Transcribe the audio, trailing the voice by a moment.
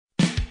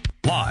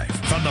Live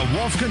from the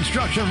Wolf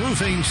Construction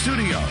Roofing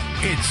Studio,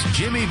 it's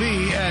Jimmy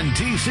B and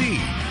TC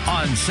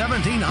on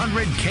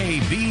 1700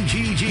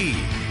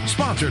 KBGG.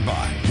 Sponsored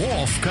by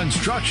Wolf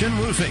Construction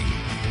Roofing.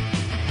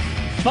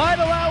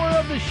 Final hour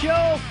of the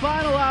show,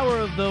 final hour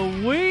of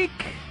the week.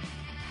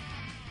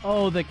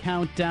 Oh, the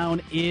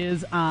countdown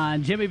is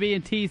on. Jimmy B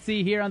and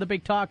TC here on the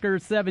Big Talker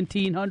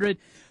 1700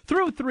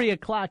 through 3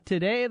 o'clock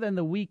today. Then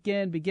the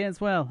weekend begins.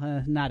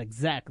 Well, not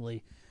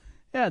exactly.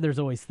 Yeah, there's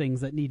always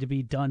things that need to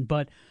be done,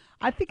 but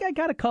I think I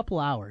got a couple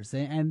hours,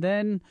 and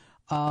then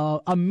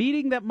a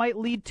meeting that might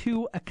lead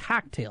to a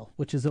cocktail,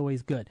 which is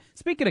always good.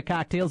 Speaking of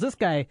cocktails, this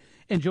guy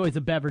enjoys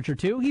a beverage or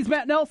two. He's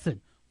Matt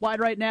Nelson, Wide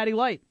Right Natty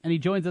Light, and he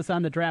joins us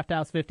on the Draft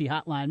House 50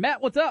 hotline.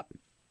 Matt, what's up?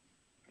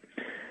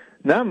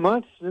 Not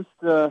much. Just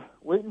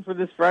waiting for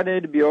this Friday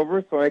to be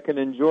over so I can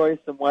enjoy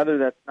some weather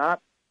that's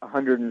not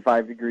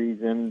 105 degrees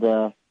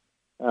and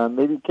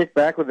maybe kick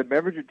back with a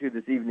beverage or two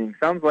this evening.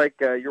 Sounds like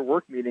your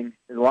work meeting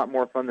is a lot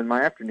more fun than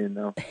my afternoon,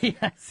 though.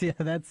 Yes, yeah,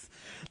 that's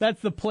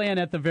the plan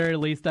at the very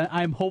least.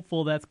 I'm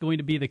hopeful that's going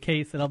to be the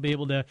case, that I'll be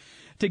able to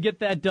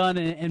get that done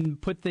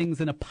and put things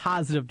in a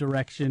positive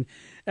direction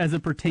as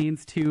it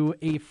pertains to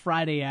a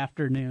Friday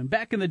afternoon.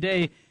 Back in the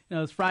day, it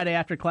was Friday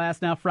after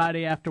class, now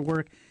Friday after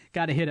work.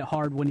 Got to hit it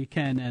hard when you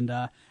can,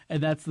 and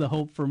that's the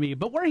hope for me.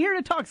 But we're here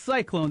to talk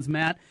Cyclones,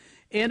 Matt,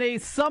 in a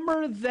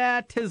summer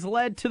that has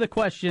led to the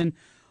question,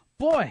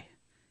 boy,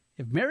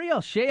 if Mariel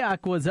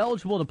Shayok was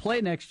eligible to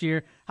play next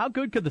year, how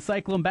good could the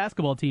Cyclone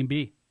basketball team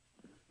be?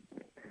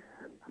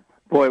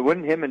 Boy,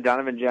 wouldn't him and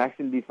Donovan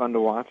Jackson be fun to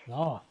watch?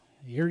 Oh,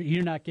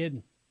 you're not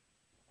kidding.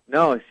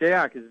 No,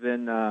 Shayok has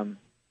been,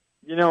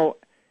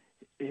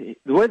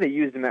 the way they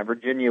used him at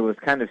Virginia was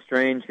kind of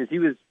strange because he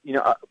was,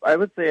 I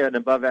would say an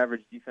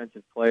above-average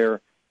defensive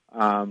player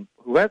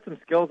who had some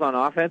skills on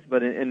offense,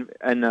 but in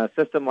a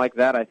system like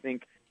that, I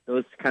think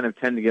those kind of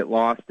tend to get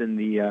lost in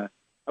the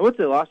I would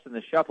say lost in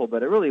the shuffle,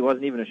 but it really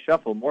wasn't even a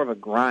shuffle, more of a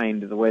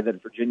grind the way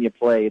that Virginia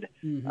played.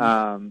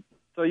 Mm-hmm.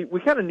 So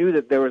we kind of knew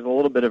that there was a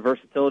little bit of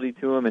versatility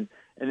to him, and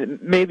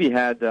it maybe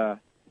had the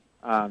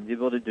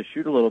ability to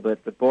shoot a little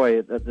bit. But,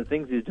 boy, the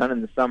things he's done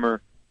in the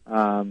summer,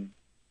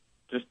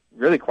 just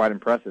really quite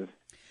impressive.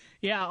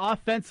 Yeah,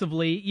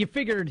 offensively, you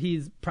figured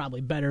he's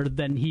probably better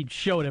than he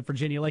showed at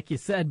Virginia, like you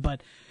said,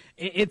 but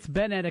it's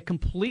been at a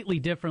completely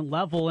different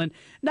level, and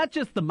not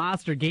just the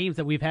monster games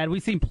that we've had.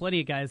 We've seen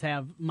plenty of guys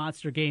have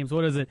monster games.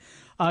 What is it?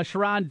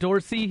 Sharon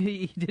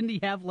Dorsey, didn't he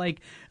have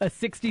like a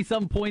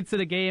 60-some points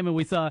in a game, and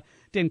we saw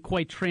didn't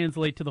quite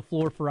translate to the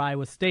floor for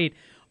Iowa State.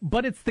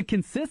 But it's the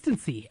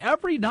consistency.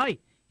 Every night,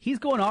 he's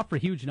going off for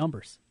huge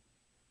numbers.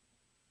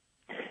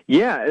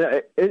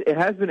 Yeah, it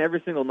has been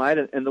every single night,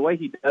 and the way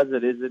he does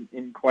it isn't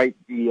in quite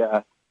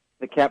the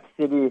Cap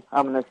City,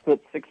 I'm going to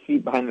sit 6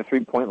 feet behind the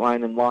three-point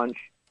line and launch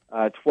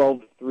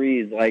 12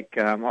 threes like,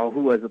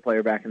 who was the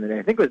player back in the day?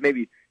 I think it was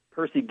maybe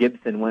Percy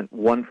Gibson went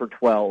 1 for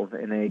 12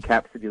 in a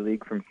Cap City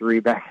league from 3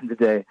 back in the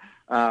day.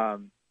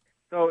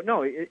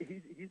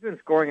 He's been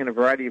scoring in a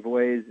variety of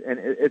ways, and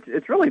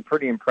it's really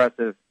pretty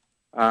impressive,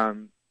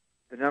 the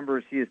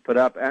numbers he has put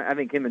up. I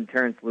think him and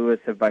Terrence Lewis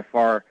have by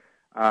far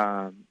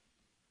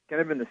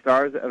kind of been the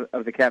stars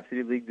of the Cap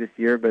City League this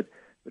year. But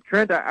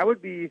Trent, I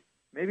would be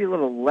maybe a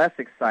little less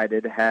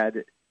excited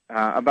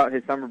about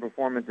his summer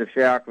performance if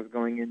Shayok was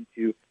going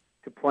into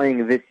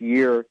playing this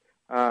year.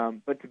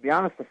 But to be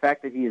honest, the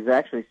fact that he is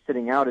actually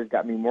sitting out has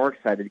got me more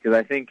excited because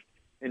I think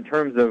in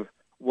terms of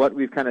what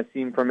we've kind of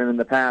seen from him in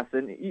the past,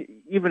 and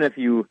even if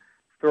you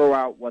throw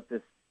out what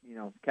this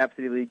Cap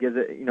City League is,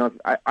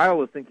 I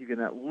always think you can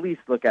at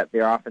least look at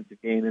their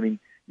offensive game. I mean,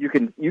 you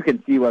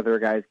can see whether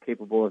a guy is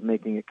capable of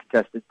making a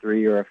contested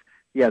three or if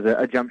he has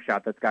a jump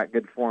shot that's got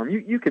good form.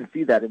 You can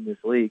see that in this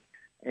league.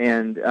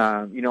 And,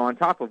 on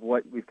top of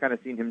what we've kind of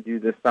seen him do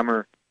this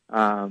summer,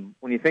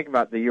 when you think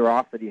about the year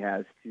off that he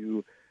has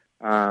to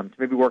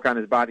maybe work on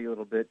his body a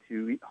little bit,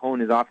 to hone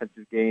his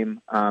offensive game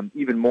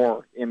even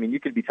more, I mean, you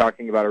could be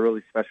talking about a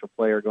really special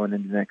player going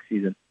into next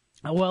season.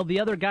 Well, the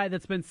other guy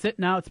that's been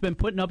sitting out, it's been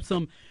putting up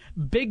some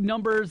big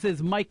numbers,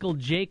 is Michael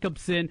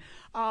Jacobson.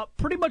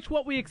 Pretty much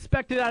what we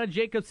expected out of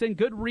Jacobson,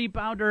 good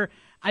rebounder.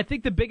 I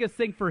think the biggest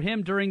thing for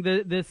him during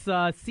this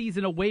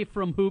season away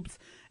from hoops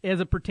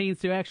as it pertains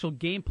to actual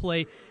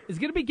gameplay is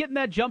going to be getting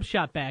that jump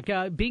shot back,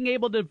 being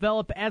able to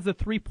develop as a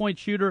three-point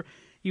shooter.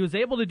 He was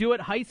able to do it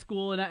in high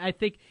school, and I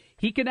think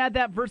he can add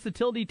that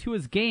versatility to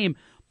his game.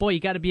 Boy, you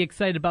got to be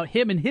excited about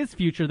him and his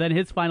future than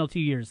his final 2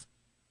 years.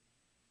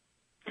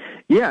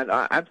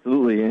 Yeah,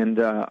 absolutely, and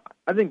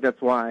I think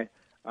that's why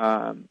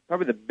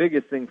probably the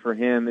biggest thing for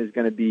him is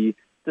going to be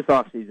this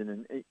offseason,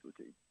 and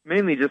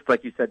mainly just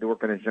like you said, to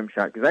work on his jump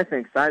shot, because I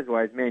think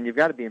size-wise, man, you've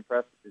got to be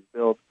impressed with his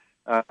build.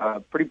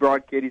 Pretty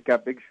broad kid, he's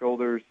got big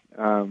shoulders,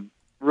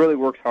 really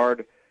works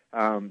hard,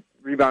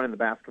 rebounding the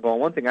basketball.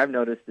 One thing I've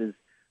noticed is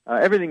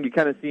everything you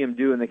kind of see him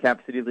do in the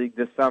Cap City League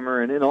this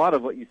summer, and in a lot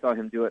of what you saw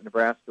him do at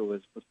Nebraska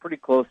was pretty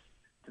close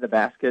to the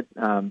basket,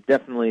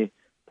 definitely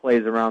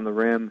plays around the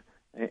rim.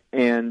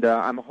 And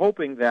I'm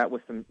hoping that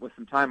with some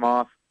time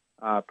off,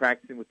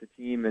 practicing with the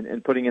team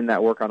and putting in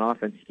that work on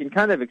offense, he can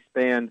kind of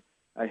expand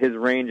his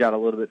range out a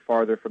little bit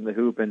farther from the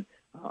hoop. And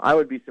I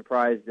would be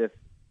surprised if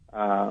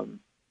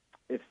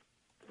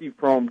Steve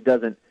Prohm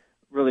doesn't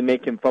really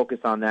make him focus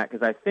on that,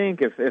 because I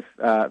think if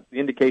the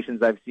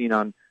indications I've seen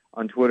on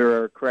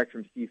Twitter are correct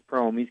from Steve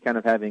Prohm, he's kind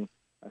of having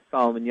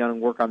Solomon Young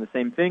work on the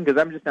same thing, because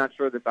I'm just not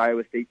sure this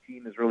Iowa State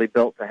team is really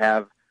built to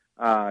have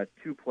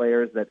two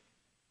players that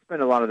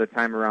spend a lot of their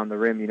time around the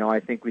rim. I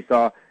think we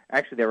saw,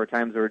 actually there were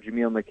times where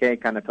Jameel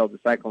McKay kind of held the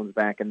Cyclones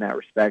back in that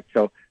respect.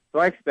 So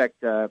I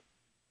expect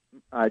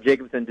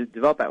Jacobson to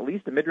develop at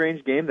least a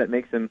mid-range game that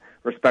makes him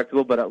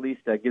respectable, but at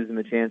least gives him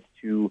a chance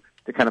to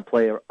kind of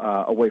play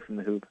away from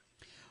the hoop.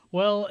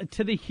 Well,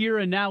 to the here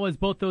and now, as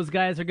both those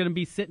guys are going to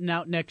be sitting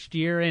out next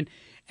year,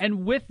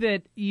 and with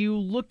it, you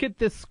look at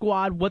this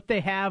squad, what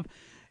they have.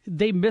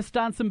 They missed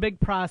on some big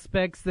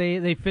prospects.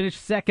 They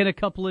finished second a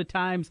couple of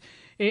times.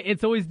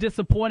 It's always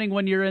disappointing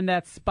when you're in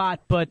that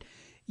spot, but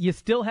you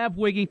still have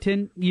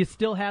Wigington. You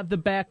still have the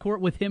backcourt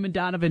with him and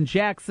Donovan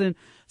Jackson.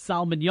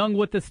 Solomon Young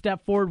with the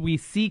step forward. We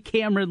see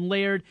Cameron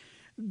Laird.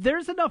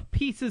 There's enough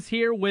pieces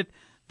here with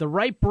the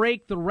right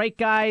break, the right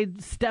guy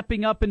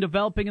stepping up and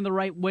developing in the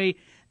right way.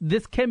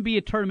 This can be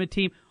a tournament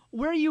team.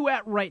 Where are you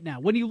at right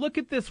now? When you look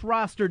at this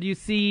roster, do you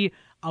see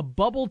a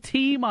bubble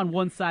team on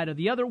one side or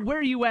the other? Where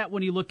are you at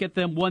when you look at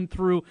them 1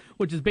 through,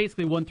 which is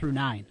basically 1 through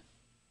 9?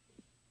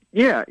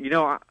 Yeah,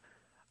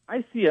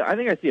 I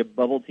think I see a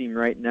bubble team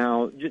right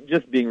now,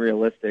 just being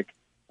realistic.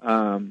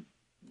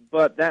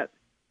 But that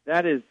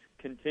is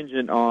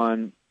contingent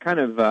on kind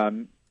of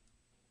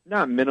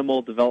not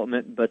minimal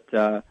development, but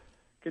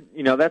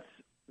that's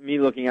me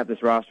looking at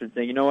this roster and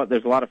saying, you know what,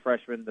 there's a lot of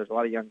freshmen, there's a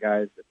lot of young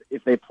guys.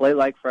 If they play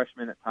like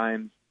freshmen at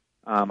times,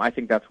 I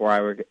think that's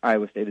where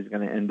Iowa State is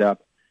going to end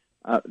up.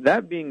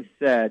 That being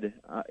said,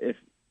 if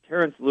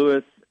Terrence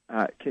Lewis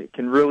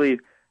can really,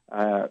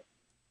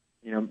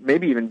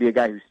 maybe even be a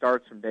guy who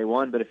starts from day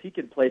one, but if he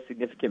can play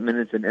significant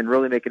minutes and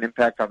really make an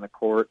impact on the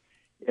court,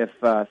 if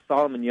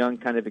Solomon Young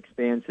kind of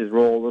expands his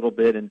role a little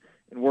bit and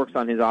works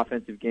on his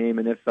offensive game,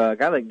 and if a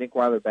guy like Nick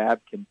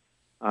Weiler-Babb can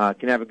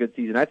have a good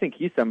season, I think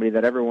he's somebody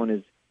that everyone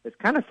is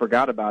kind of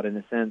forgot about in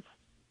a sense,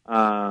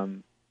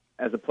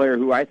 as a player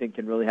who I think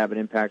can really have an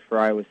impact for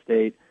Iowa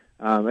State.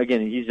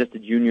 Again, he's just a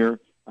junior.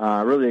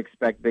 I really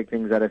expect big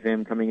things out of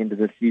him coming into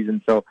this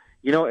season. So,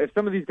 if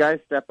some of these guys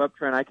step up,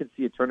 Trent, I could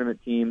see a tournament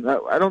team.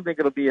 I don't think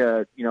it'll be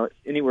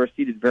anywhere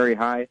seated very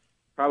high.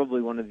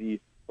 Probably one of the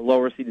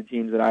lower seeded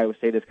teams that Iowa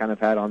State has kind of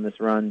had on this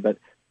run. But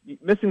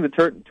missing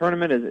the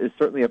tournament is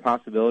certainly a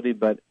possibility.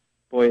 But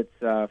boy,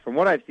 it's from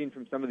what I've seen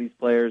from some of these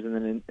players, and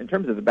then in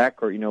terms of the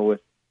backcourt,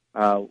 with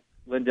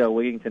Lindell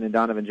Wigington and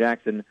Donovan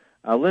Jackson.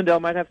 Lindell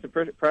might have some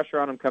pressure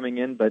on him coming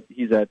in, but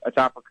he's a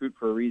top recruit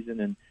for a reason,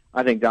 and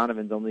I think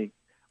Donovan's only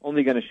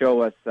going to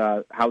show us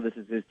how this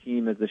is his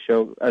team as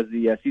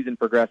the season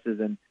progresses,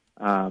 and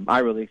I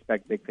really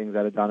expect big things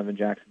out of Donovan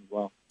Jackson as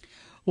well.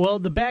 Well,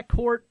 the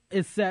backcourt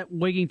is set.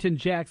 Wigington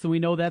Jackson, we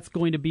know that's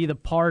going to be the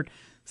part.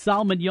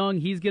 Solomon Young,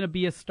 he's going to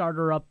be a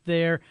starter up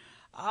there.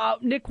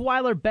 Nick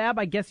Weiler-Babb,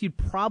 I guess you'd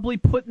probably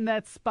put in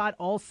that spot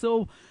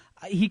also.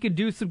 He could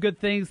do some good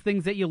things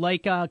that you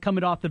like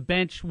coming off the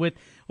bench with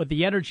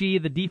the energy,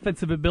 the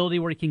defensive ability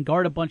where he can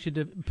guard a bunch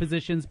of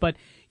positions, but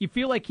you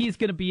feel like he's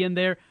going to be in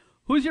there.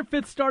 Who's your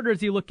fifth starter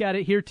as you look at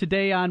it here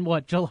today on,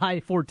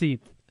 July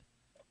 14th?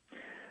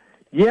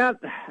 Yeah,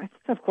 that's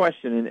a tough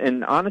question.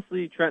 And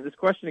honestly, Trent, this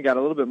question got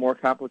a little bit more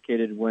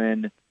complicated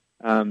when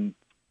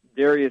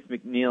Darius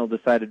McNeil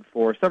decided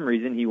for some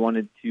reason he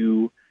wanted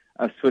to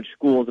switch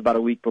schools about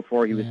a week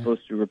before he was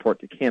supposed to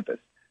report to campus.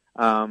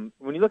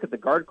 When you look at the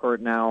guard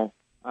court now,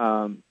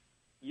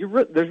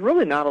 there's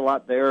really not a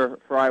lot there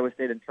for Iowa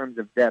State in terms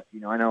of depth.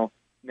 I know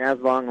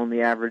Naslong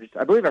only averaged,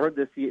 I believe I heard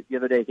this the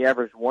other day, he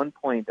averaged 1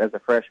 point as a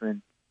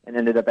freshman and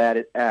ended up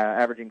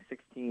averaging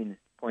 16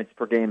 points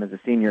per game as a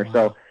senior.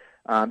 Wow.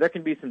 So there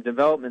can be some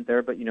development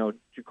there, but,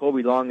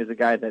 Jacoby Long is a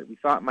guy that we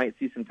thought might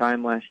see some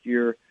time last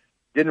year,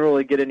 didn't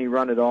really get any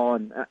run at all,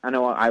 and I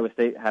know Iowa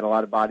State had a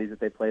lot of bodies that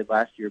they played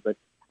last year, but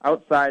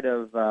outside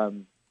of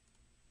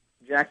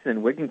Jackson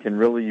and Wigington,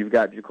 really, you've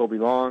got Jacoby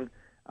Long.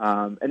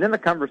 And then the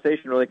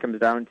conversation really comes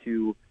down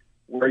to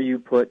where you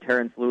put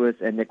Terrence Lewis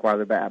and Nick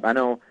Weiler-Babb. I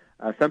know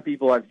some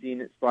people I've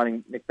seen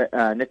slotting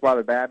Nick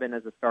Weiler-Babb in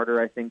as a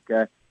starter. I think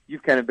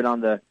you've kind of been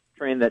on the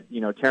train that,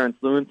 Terrence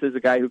Lewis is a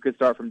guy who could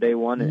start from day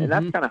one, and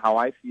that's kind of how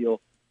I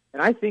feel.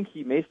 And I think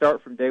he may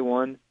start from day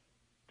one,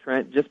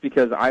 Trent, just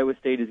because Iowa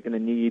State is going to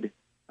need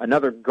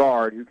another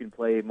guard who can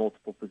play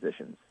multiple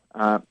positions.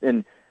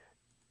 And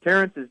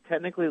Terrence is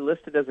technically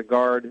listed as a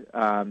guard.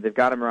 They've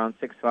got him around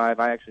 6'5".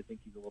 I actually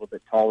think he's a little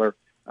bit taller.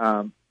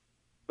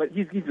 But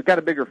he's got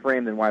a bigger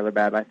frame than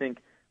Weiler-Babb. I think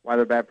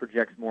Weiler-Babb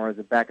projects more as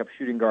a backup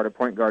shooting guard or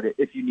point guard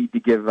if you need to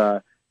give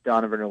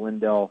Donovan or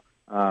Lindell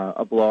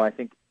a blow. I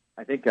think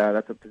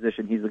that's a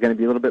position he's going to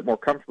be a little bit more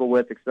comfortable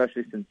with,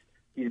 especially since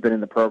he's been in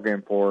the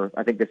program for,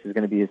 I think this is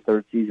going to be his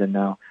third season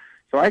now.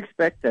 So I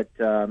expect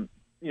that,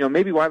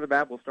 maybe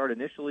Weiler-Babb will start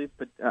initially,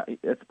 but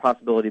it's a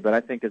possibility. But I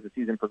think as the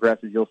season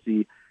progresses, you'll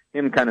see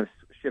him kind of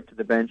shift to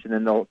the bench, and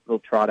then they'll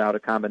trot out a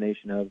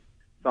combination of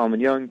Solomon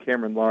Young,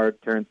 Cameron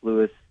Lard, Terrence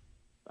Lewis,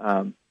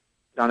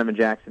 Donovan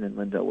Jackson and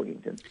Lindell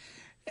Wigington.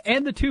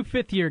 And the two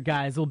fifth-year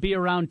guys will be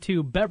around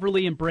too,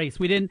 Beverly and Brace.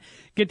 We didn't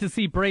get to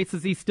see Brace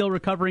as he's still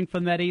recovering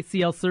from that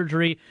ACL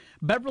surgery.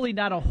 Beverly,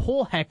 not a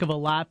whole heck of a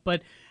lot,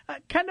 but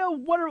kind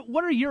of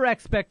what are your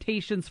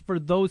expectations for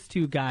those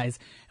two guys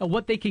and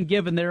what they can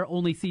give in their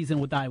only season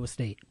with Iowa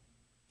State?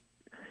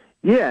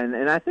 Yeah,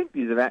 and I think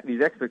these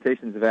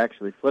expectations have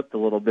actually flipped a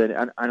little bit.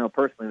 I know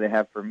personally they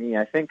have for me.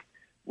 I think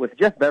with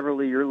Jeff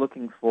Beverly, you're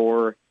looking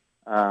for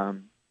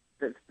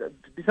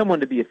someone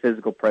to be a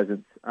physical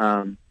presence.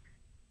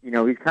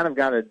 He's kind of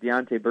got a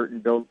Deontay Burton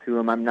build to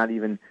him. I'm not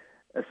even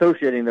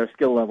associating their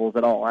skill levels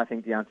at all. I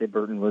think Deontay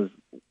Burton was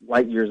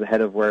light years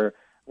ahead of where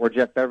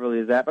Jeff Beverly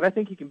is at, but I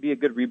think he can be a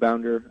good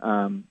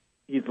rebounder.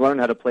 He's learned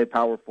how to play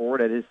power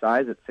forward at his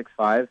size at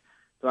 6'5",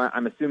 so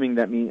I'm assuming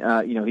that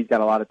he's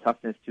got a lot of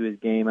toughness to his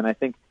game, and I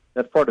think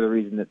that's part of the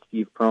reason that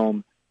Steve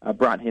Prohm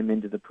brought him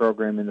into the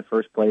program in the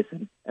first place.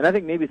 And I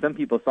think maybe some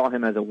people saw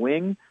him as a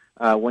wing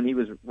when he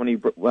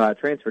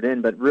transferred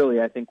in, but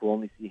really I think we'll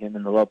only see him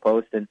in the low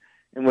post. And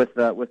with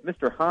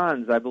Mr.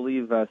 Hans, I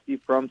believe Steve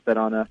Prohm said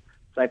on a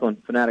Cyclone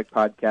Fanatic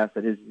podcast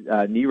that his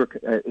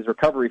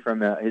recovery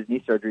from his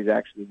knee surgery is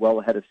actually well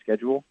ahead of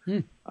schedule,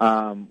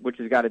 which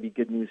has got to be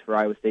good news for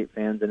Iowa State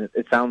fans. And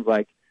it sounds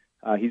like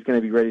he's going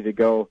to be ready to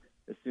go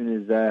as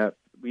soon as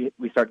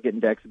we start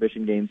getting to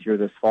exhibition games here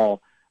this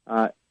fall.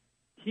 I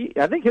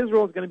think his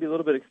role is going to be a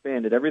little bit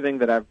expanded. Everything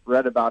that I've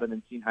read about him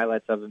and seen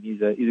highlights of him,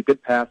 he's a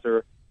good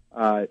passer.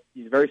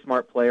 He's a very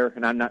smart player,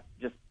 and I'm not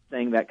just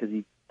saying that because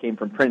he came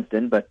from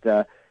Princeton, but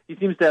he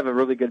seems to have a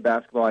really good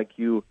basketball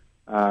IQ,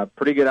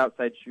 pretty good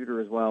outside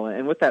shooter as well.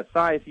 And with that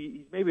size,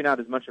 he's maybe not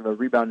as much of a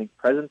rebounding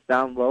presence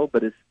down low,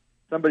 but is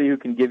somebody who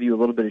can give you a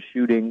little bit of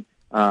shooting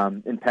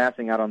and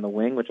passing out on the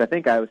wing, which I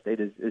think Iowa State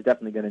is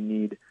definitely going to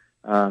need,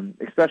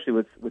 especially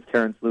with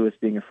Terrence Lewis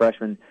being a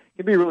freshman.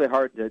 It can be really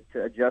hard to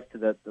adjust to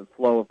the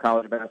flow of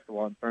college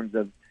basketball in terms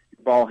of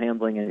ball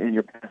handling and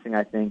your passing,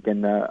 I think.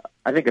 And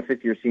I think a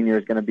fifth-year senior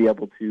is going to be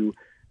able to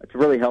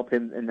really help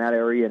him in that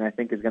area, and I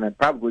think is going to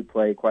probably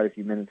play quite a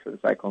few minutes for the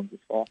Cyclones this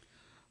fall.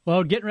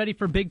 Well, getting ready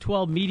for Big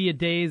 12 Media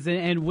Days,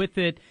 and with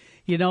it,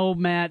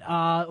 Matt,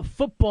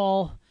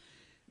 football,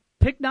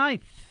 pick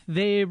ninth.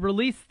 They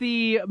released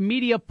the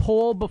media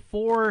poll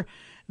before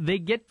they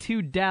get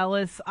to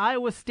Dallas.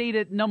 Iowa State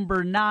at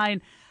number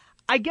 9.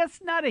 I guess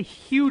not a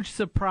huge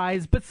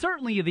surprise, but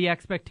certainly the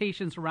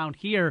expectations around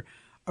here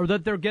are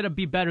that they're going to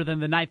be better than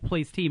the ninth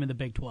place team in the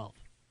Big 12.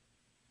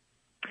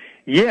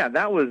 Yeah,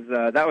 that was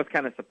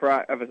kind of a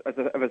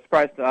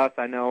surprise to us.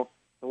 I know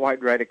the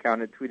Wide Right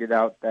account had tweeted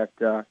out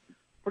that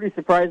pretty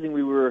surprising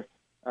we were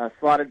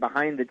slotted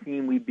behind the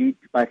team we beat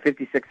by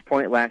 56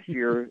 points last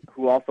year,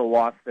 who also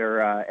lost their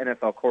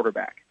NFL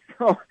quarterback.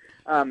 So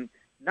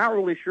not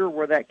really sure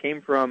where that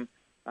came from.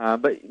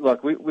 But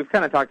look, we've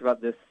kind of talked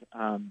about this.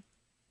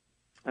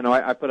 I know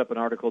I put up an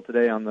article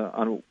today on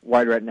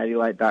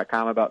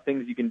WideRightNettylight.com about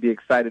things you can be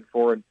excited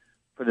for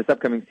this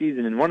upcoming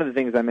season, and one of the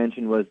things I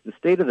mentioned was the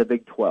state of the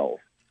Big 12.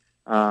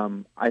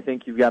 I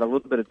think you've got a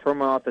little bit of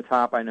turmoil at the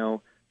top. I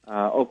know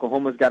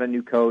Oklahoma's got a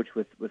new coach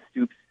with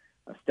Stoops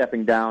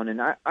stepping down,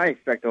 and I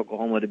expect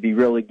Oklahoma to be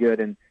really good,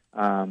 and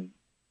I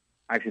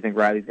actually think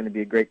Riley's going to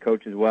be a great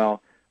coach as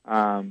well.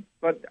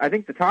 But I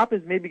think the top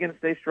is maybe going to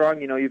stay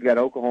strong. You've got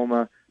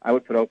Oklahoma. I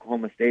would put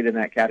Oklahoma State in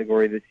that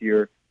category this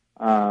year.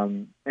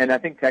 And I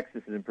think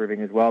Texas is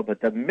improving as well, but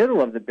the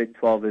middle of the Big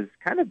 12 has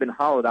kind of been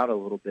hollowed out a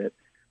little bit.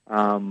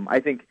 I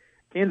think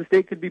Kansas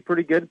State could be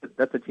pretty good, but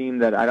that's a team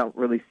that I don't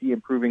really see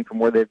improving from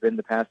where they've been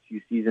the past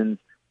few seasons,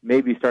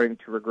 maybe starting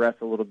to regress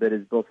a little bit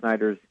as Bill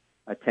Snyder's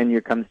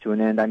tenure comes to an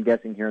end, I'm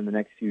guessing, here in the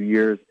next few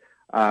years.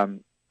 I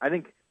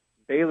think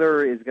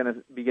Baylor is going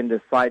to begin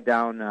to slide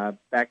down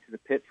back to the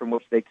pit from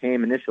which they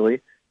came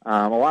initially.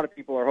 A lot of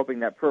people are hoping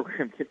that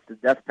program gets the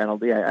death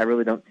penalty. I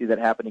really don't see that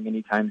happening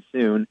anytime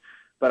soon.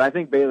 But I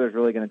think Baylor's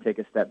really going to take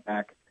a step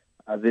back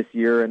this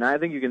year, and I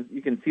think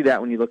you can see that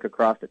when you look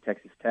across at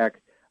Texas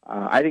Tech.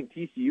 I think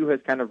TCU has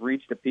kind of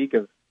reached a peak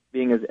of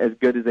being as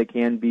good as they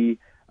can be.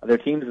 Their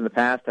teams in the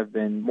past have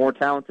been more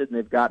talented, and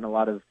they've gotten a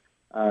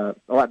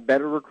lot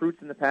better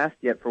recruits in the past.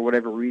 Yet, for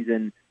whatever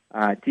reason,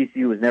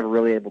 TCU was never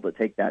really able to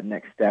take that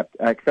next step,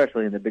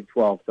 especially in the Big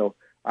 12. So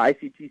I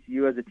see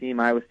TCU as a team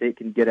Iowa State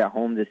can get at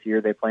home this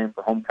year. They play them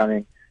for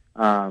homecoming.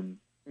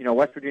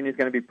 West Virginia is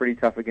going to be pretty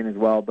tough again as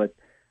well, but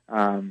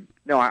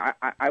no,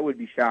 I would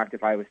be shocked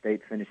if Iowa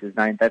State finishes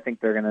ninth. I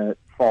think they're going to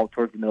fall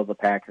towards the middle of the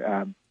pack,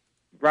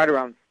 right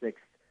around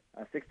sixth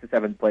to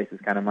seventh place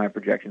is kind of my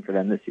projection for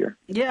them this year.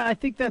 Yeah, I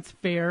think that's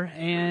fair.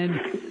 And,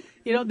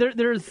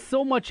 there's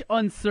so much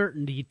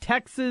uncertainty.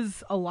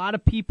 Texas, a lot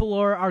of people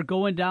are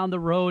going down the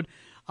road.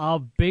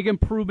 Big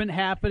improvement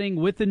happening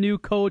with the new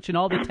coach and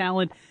all the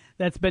talent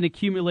that's been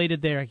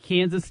accumulated there.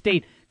 Kansas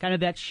State, kind of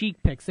that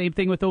chic pick. Same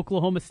thing with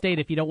Oklahoma State.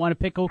 If you don't want to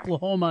pick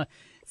Oklahoma,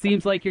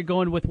 seems like you're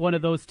going with one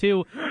of those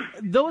two.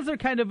 Those are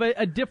kind of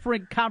a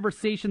different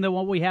conversation than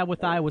what we have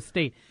with Iowa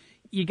State.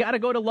 You got to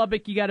go to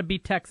Lubbock. You got to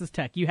beat Texas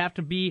Tech. You have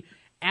to be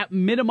at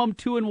minimum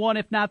 2-1,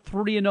 if not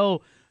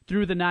 3-0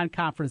 through the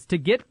non-conference. To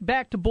get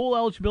back to bowl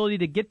eligibility,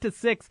 to get to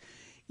 6,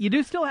 you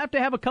do still have to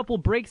have a couple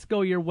breaks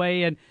go your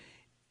way. And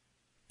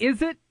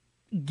is it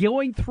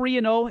going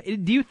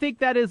 3-0? Do you think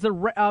that is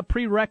a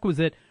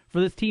prerequisite for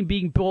this team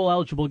being bowl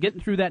eligible, getting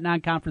through that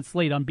non-conference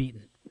slate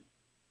unbeaten?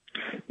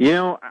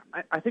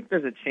 I think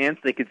there's a chance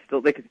they could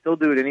still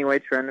do it anyway,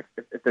 Trent,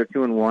 if they're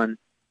 2-1.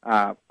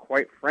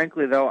 Quite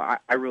frankly, though,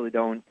 I really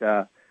don't.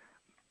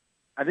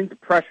 I think the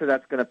pressure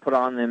that's going to put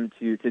on them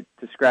to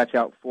scratch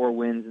out 4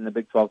 wins in the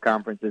Big 12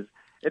 conference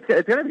it's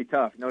going to be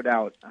tough, no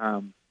doubt.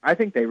 I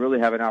think they really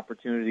have an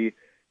opportunity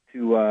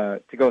to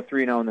go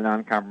 3-0 in the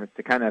non-conference,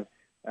 to kind of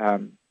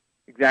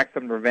exact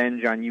some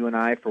revenge on you and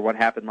I for what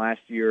happened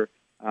last year.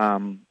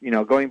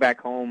 Going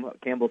back home,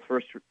 Campbell's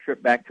first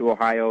trip back to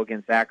Ohio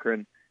against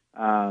Akron. It's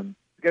going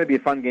to be a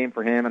fun game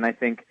for him, and I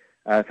think,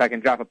 if I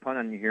can drop a pun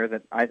on you here,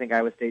 that I think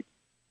Iowa State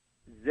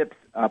zips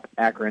up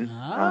Akron.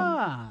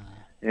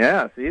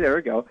 Yeah, see, there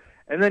we go.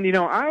 And then,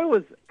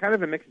 Iowa's kind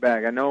of a mixed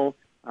bag. I know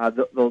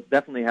they'll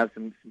definitely have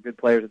some good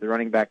players at the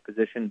running back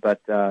position,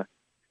 but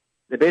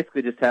they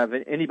basically just have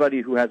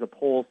anybody who has a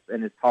pulse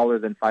and is taller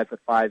than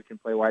 5'5" can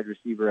play wide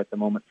receiver at the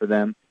moment for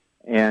them.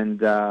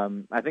 And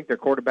I think their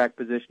quarterback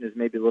position is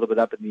maybe a little bit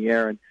up in the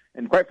air.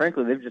 And quite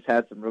frankly, they've just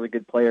had some really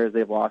good players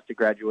they've lost to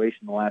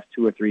graduation the last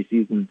 2 or 3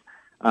 seasons.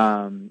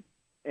 And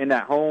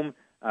at home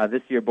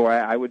this year, boy,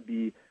 I would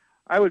be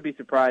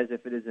surprised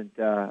if it isn't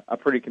a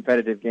pretty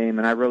competitive game.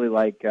 And I really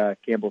like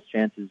Campbell's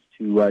chances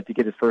to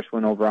get his first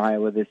win over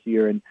Iowa this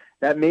year. And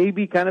that may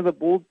be kind of a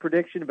bold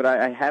prediction, but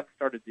I have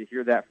started to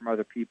hear that from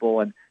other people.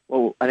 And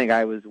I think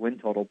Iowa's win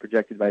total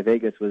projected by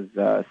Vegas was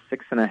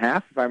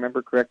 6.5, if I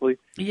remember correctly.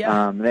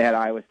 Yeah. They had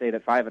Iowa State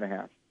at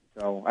 5.5.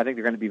 So I think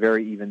they're going to be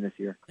very even this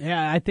year.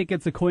 Yeah, I think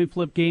it's a coin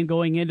flip game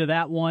going into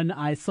that one.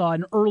 I saw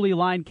an early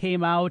line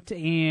came out,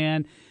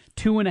 and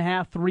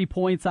 2.5, 3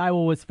 points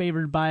Iowa was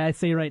favored by. I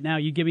say right now,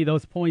 you give me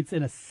those points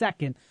in a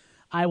second,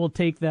 I will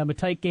take them. A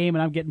tight game,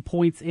 and I'm getting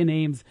points in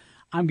Ames.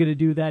 I'm going to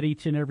do that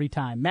each and every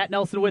time. Matt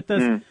Nelson with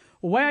us.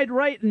 Wide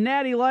right,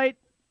 Natty Light.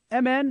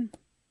 MN,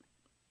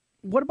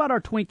 what about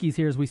our Twinkies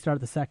here as we start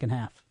the second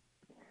half?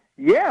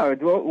 Yeah,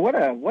 what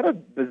a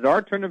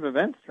bizarre turn of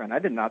events, Trent. I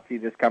did not see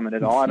this coming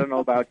at all. I don't know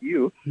about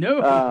you.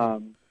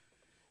 No.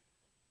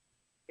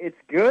 It's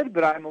good,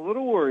 but I'm a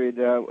little worried.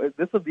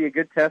 This will be a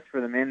good test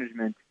for the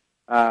management.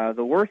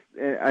 The worst,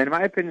 in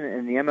my opinion,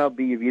 in the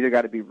MLB, you've either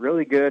got to be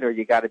really good or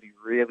you got to be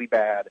really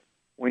bad.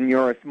 When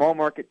you're a small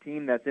market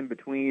team that's in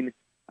between,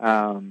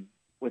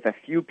 with a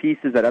few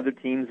pieces that other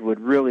teams would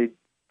really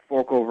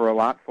fork over a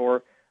lot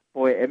for,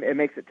 boy, it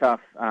makes it tough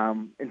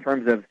in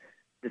terms of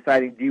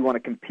deciding, do you want to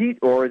compete,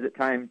 or is it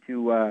time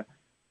to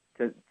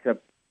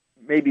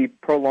maybe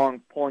prolong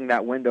pulling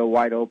that window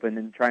wide open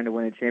and trying to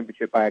win a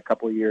championship by a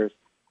couple of years?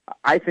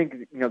 I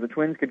think the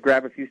Twins could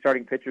grab a few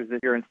starting pitchers this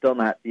year and still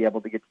not be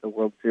able to get to the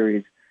World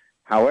Series.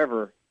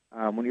 However,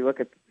 when you look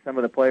at some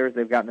of the players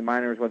they've got in the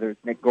minors, whether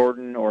it's Nick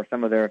Gordon or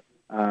some of their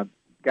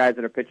guys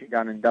that are pitching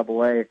down in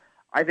Double-A,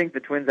 I think the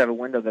Twins have a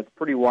window that's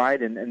pretty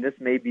wide, and this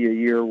may be a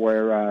year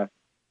where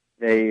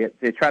they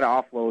try to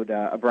offload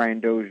a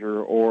Brian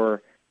Dozier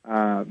or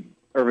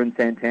Irvin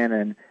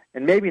Santana,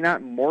 and maybe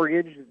not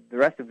mortgage the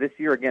rest of this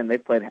year. Again,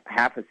 they've played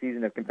half a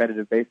season of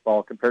competitive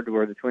baseball compared to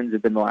where the Twins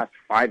have been the last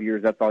 5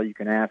 years. That's all you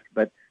can ask.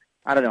 But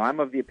I don't know. I'm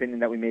of the opinion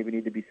that we maybe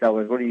need to be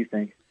sellers. What do you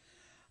think?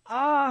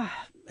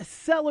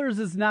 Sellers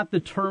is not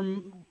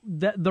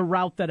the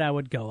route that I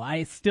would go.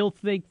 I still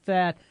think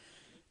that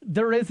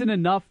there isn't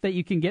enough that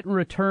you can get in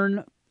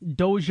return.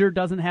 Dozier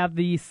doesn't have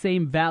the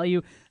same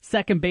value.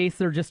 Second base,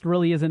 there just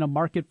really isn't a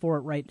market for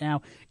it right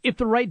now. If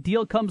the right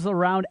deal comes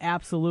around,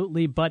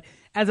 absolutely. But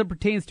as it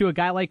pertains to a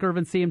guy like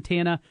Irvin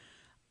Santana,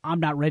 I'm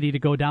not ready to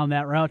go down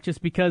that route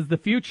just because the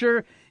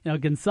future,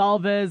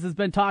 Gonsalves has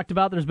been talked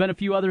about. There's been a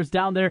few others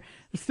down there.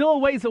 They're still a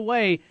ways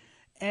away.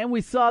 And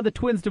we saw the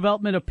Twins'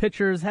 development of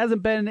pitchers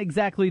hasn't been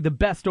exactly the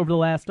best over the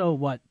last,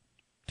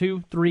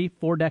 2, 3,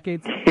 4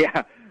 decades?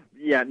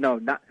 Yeah, no,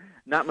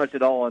 not much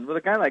at all. And with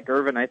a guy like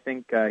Irvin, I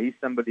think he's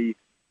somebody,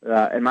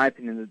 in my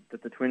opinion,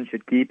 that the Twins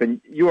should keep. And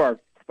you are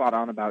spot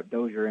on about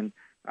Dozier. And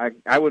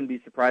I wouldn't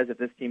be surprised if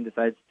this team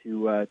decides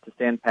to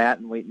stand pat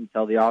and wait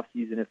until the off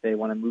season if they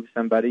want to move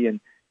somebody. And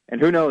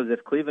who knows,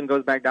 if Cleveland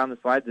goes back down the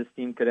slide, this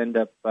team could end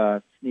up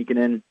sneaking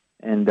in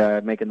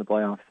and making the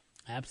playoffs.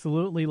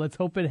 Absolutely. Let's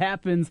hope it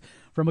happens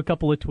from a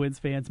couple of Twins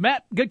fans.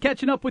 Matt, good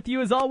catching up with you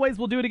as always.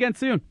 We'll do it again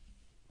soon.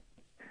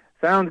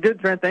 Sounds good,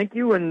 Trent. Thank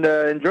you, and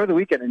enjoy the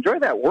weekend. Enjoy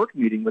that work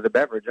meeting with a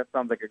beverage. That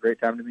sounds like a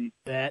great time to me.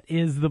 That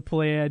is the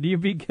plan. You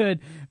be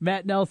good,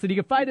 Matt Nelson. You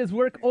can find his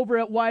work over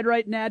at Wide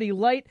Right Natty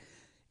Light.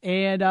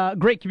 And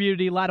great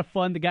community, a lot of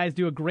fun. The guys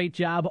do a great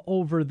job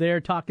over there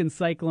talking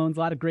Cyclones,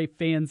 a lot of great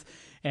fans,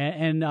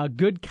 and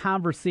good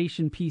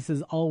conversation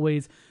pieces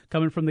always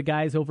coming from the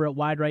guys over at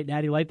Wide Right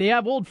Natty Light. They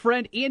have old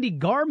friend Andy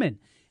Garman,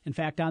 in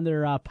fact, on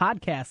their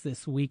podcast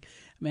this week.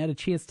 I had a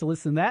chance to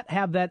listen to that,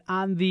 have that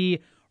on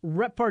the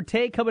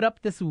repartee coming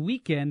up this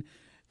weekend.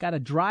 Got a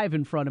drive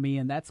in front of me,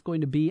 and that's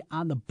going to be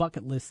on the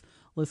bucket list.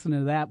 Listen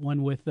to that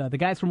one with the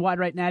guys from Wide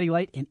Right Natty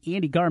Light and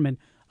Andy Garman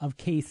of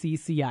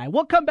KCCI.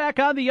 We'll come back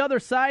on the other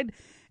side,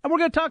 and we're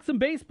going to talk some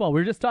baseball.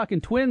 We were just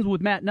talking Twins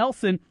with Matt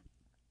Nelson.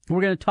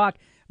 We're going to talk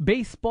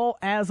baseball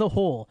as a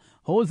whole.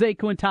 Jose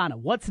Quintana,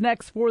 what's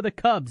next for the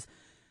Cubs?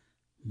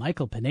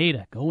 Michael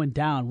Pineda going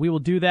down. We will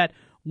do that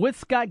with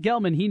Scott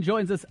Gelman. He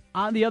joins us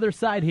on the other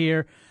side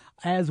here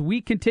as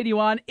we continue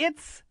on.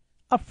 It's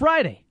a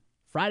Friday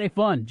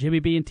fun. Jimmy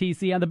B and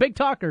TC on the Big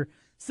Talker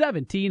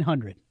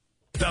 1700.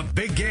 The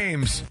big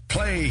games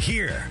play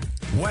here.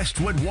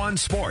 Westwood One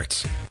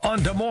Sports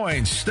on Des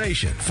Moines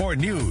Station for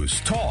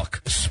news,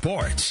 talk,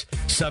 sports.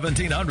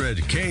 1700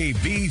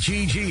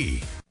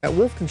 KBGG. At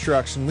Wolf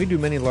Construction, we do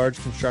many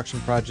large construction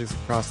projects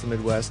across the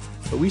Midwest,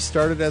 but we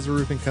started as a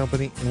roofing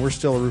company, and we're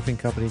still a roofing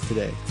company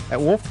today.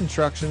 At Wolf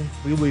Construction,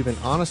 we believe in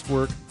honest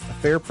work, a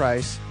fair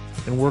price,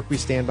 and work we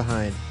stand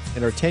behind,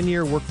 and our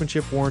 10-year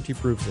workmanship warranty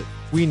proves it.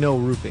 We know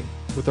roofing.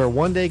 With our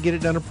one-day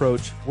get-it-done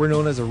approach, we're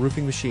known as a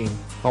roofing machine.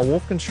 Call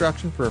Wolf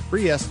Construction for a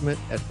free estimate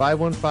at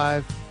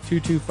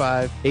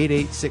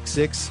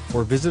 515-225-8866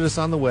 or visit us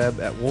on the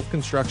web at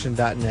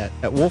wolfconstruction.net.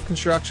 At Wolf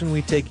Construction,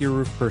 we take your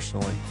roof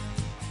personally.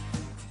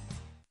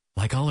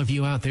 Like all of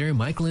you out there,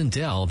 Mike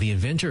Lindell, the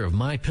inventor of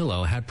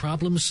MyPillow, had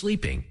problems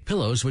sleeping.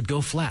 Pillows would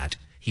go flat.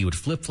 He would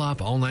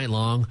flip-flop all night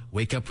long,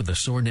 wake up with a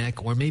sore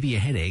neck or maybe a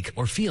headache,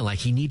 or feel like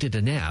he needed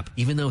a nap,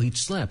 even though he'd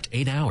slept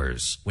 8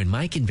 hours. When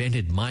Mike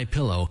invented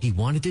MyPillow, he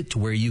wanted it to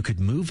where you could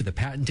move the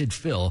patented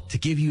fill to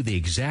give you the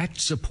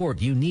exact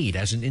support you need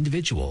as an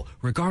individual,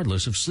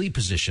 regardless of sleep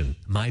position.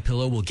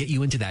 MyPillow will get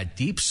you into that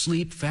deep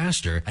sleep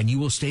faster, and you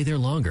will stay there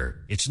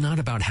longer. It's not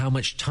about how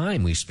much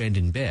time we spend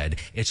in bed.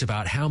 It's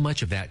about how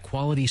much of that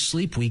quality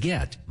sleep we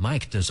get.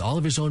 Mike does all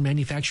of his own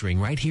manufacturing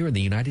right here in the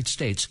United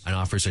States and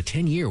offers a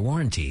 10-year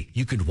warranty.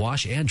 You could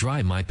wash and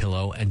dry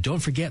MyPillow, and don't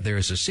forget there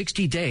is a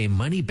 60-day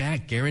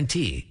money-back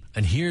guarantee.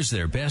 And here's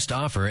their best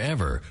offer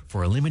ever.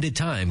 For a limited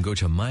time, go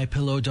to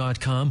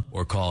MyPillow.com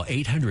or call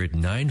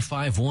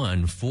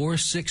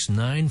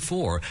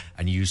 800-951-4694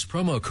 and use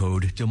promo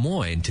code Des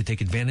Moines to take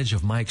advantage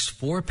of Mike's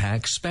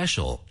 4-pack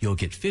special. You'll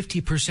get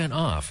 50%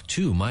 off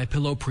 2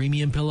 MyPillow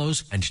premium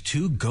pillows and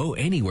 2 Go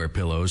Anywhere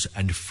pillows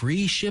and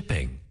free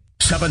shipping.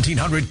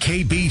 1700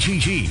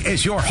 KBGG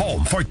is your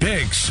home for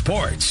big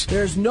sports.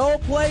 There's no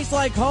place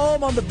like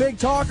home on the Big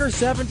Talker,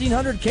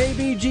 1700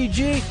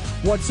 KBGG.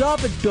 What's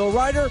up? It's Bill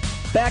Ryder,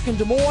 back in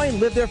Des Moines,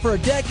 lived there for a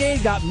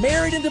decade, got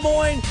married in Des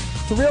Moines.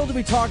 Thrilled to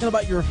be talking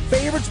about your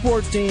favorite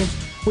sports teams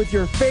with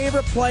your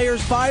favorite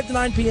players, 5 to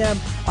 9 p.m.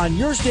 on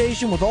your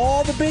station with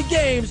all the big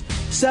games,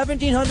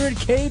 1700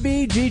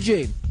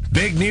 KBGG.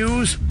 Big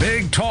news,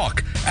 big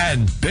talk,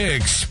 and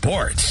big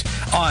sports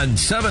on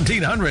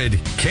 1700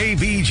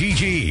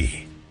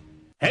 KBGG.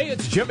 Hey,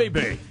 it's Jimmy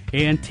B.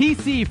 And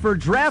TC for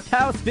Draft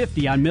House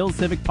 50 on Mills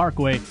Civic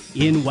Parkway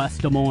in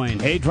West Des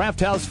Moines. Hey, Draft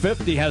House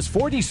 50 has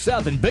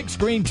 47 big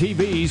screen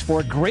TVs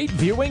for great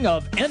viewing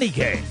of any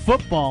game.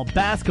 Football,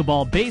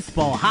 basketball,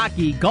 baseball,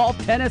 hockey, golf,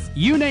 tennis,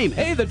 you name it.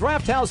 Hey, the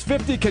Draft House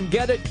 50 can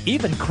get it,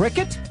 even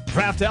cricket.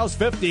 Draft House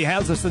 50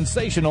 has a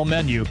sensational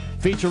menu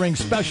featuring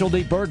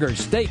specialty burgers,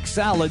 steak,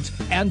 salads,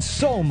 and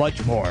so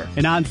much more.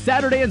 And on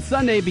Saturday and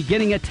Sunday,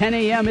 beginning at 10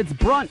 a.m., it's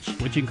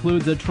brunch, which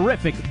includes a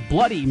terrific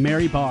Bloody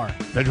Mary bar.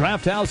 The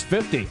Draft House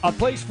 50, a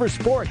place for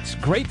sports,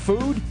 great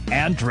food,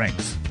 and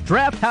drinks.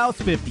 Draft House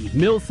 50,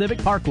 Mills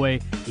Civic Parkway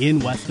in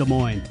West Des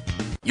Moines.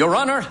 Your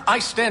Honor, I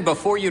stand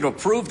before you to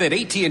prove that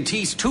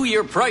AT&T's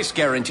 2-year price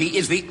guarantee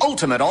is the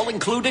ultimate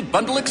all-included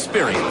bundle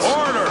experience.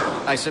 Order!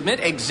 I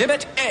submit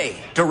Exhibit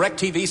A,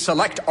 DirecTV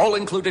Select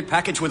all-included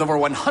package with over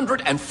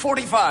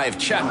 145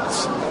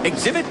 channels.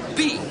 Exhibit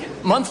B,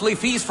 monthly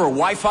fees for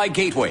Wi-Fi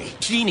gateway,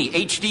 Genie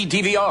HD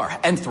DVR,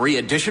 and 3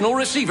 additional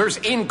receivers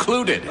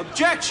included.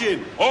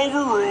 Objection!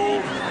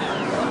 Overruled.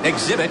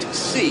 Exhibit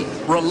C,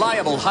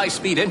 reliable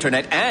high-speed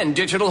internet and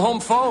digital home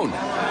phone.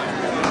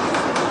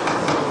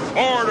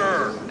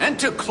 Order! And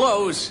to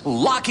close,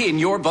 lock in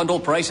your bundle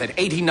price at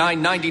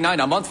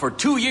 $89.99 a month for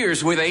 2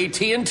 years with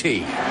AT&T.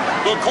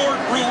 The court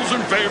rules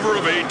in favor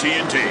of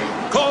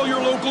AT&T. Call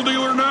your local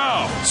dealer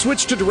now.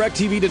 Switch to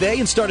DirecTV today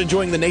and start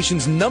enjoying the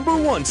nation's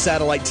 #1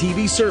 satellite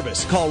TV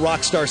service. Call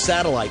Rockstar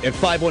Satellite at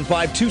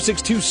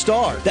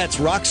 515-262-STAR. That's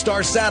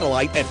Rockstar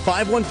Satellite at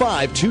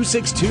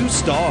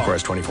 515-262-STAR.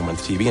 Requires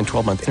 24-month TV and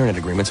 12-month internet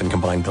agreements and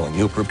combined billing.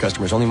 New approved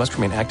customers only must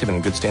remain active and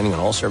in good standing on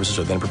all services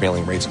or then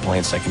prevailing rates apply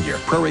in second year.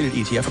 Prorated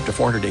ETF up to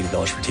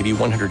 $480 for TV,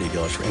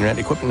 $180 for internet,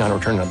 equipment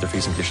non-return, and other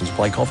fees and conditions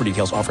apply. Call for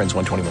details. Offer ends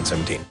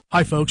 1/21/17.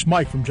 Hi folks,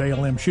 Mike from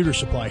JLM Shooter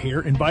Supply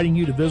here, inviting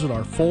you to visit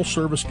our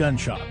full-service gun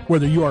shop.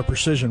 Whether you are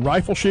precision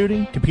rifle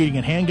shooting, competing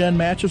in handgun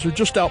matches, or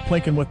just out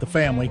plinking with the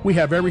family, we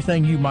have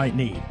everything you might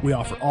need. We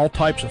offer all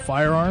types of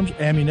firearms,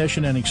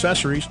 ammunition, and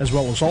accessories, as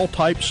well as all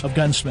types of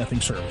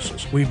gunsmithing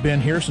services. We've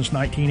been here since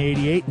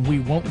 1988, and we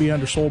won't be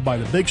undersold by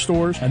the big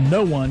stores, and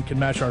no one can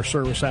match our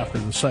service after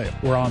the sale.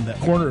 We're on the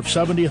corner of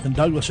 70th and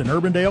Douglas in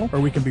Urbandale, or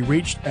we can be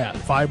reached at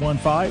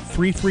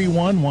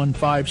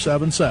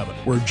 515-331-1577.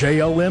 We're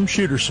JLM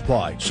Shooter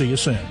Supply. See you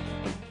soon.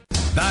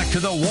 Back to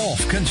the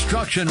Wolf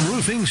Construction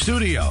Roofing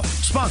Studio,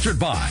 sponsored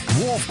by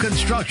Wolf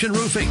Construction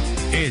Roofing.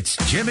 It's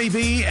Jimmy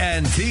B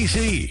and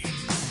TC.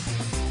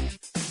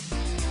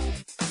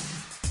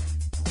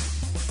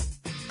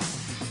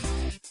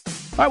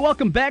 All right,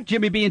 welcome back.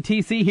 Jimmy B and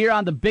TC here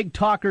on the Big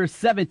Talker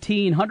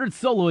 1700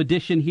 solo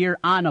edition here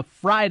on a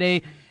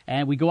Friday.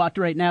 And we go out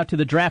right now to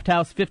the Draft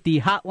House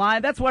 50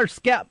 hotline. That's where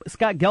Scott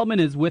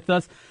Gelman is with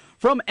us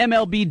from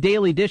MLB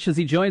Daily Dish as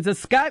he joins us.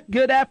 Scott,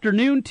 good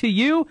afternoon to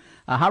you.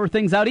 How are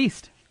things out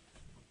east?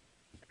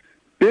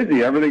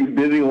 Busy. Everything's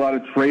busy. A lot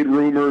of trade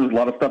rumors, a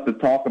lot of stuff to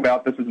talk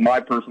about. This is my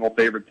personal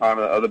favorite time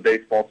of the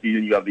baseball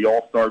season. You have the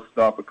All-Star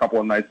stuff, a couple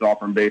of nights off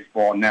from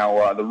baseball, and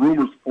now the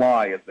rumors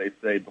fly, as they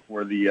say,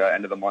 before the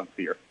end of the month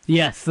here.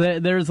 Yes,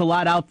 there's a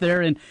lot out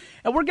there, and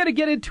we're going to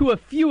get into a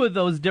few of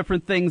those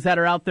different things that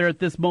are out there at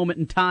this moment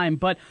in time.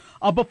 But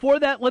before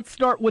that, let's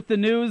start with the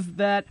news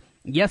that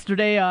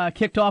yesterday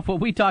kicked off what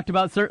we talked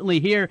about certainly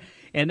here,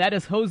 and that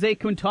is Jose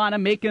Quintana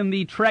making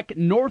the trek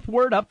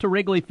northward up to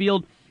Wrigley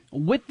Field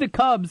with the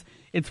Cubs.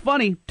 It's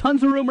funny,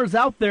 tons of rumors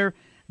out there.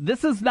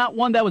 This is not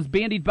one that was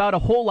bandied about a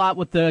whole lot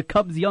with the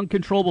Cubs' young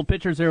controllable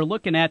pitchers they were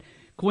looking at.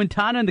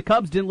 Quintana and the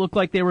Cubs didn't look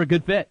like they were a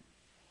good fit.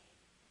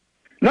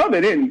 No, they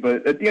didn't,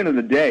 but at the end of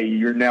the day,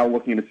 you're now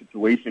looking at a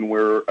situation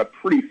where a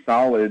pretty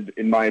solid,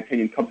 in my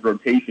opinion, Cubs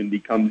rotation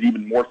becomes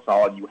even more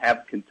solid. You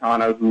have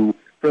Quintana, who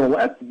for the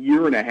last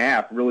year and a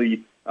half,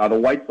 really, the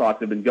White Sox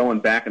have been going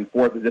back and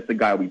forth. Is this a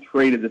guy we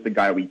trade? Is this a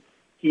guy we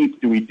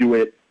keep? Do we do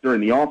it during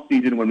the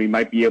offseason when we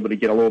might be able to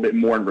get a little bit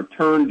more in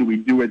return? Do we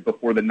do it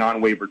before the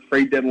non-waiver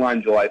trade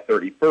deadline, July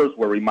 31st,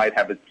 where we might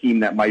have a team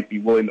that might be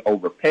willing to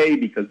overpay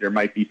because there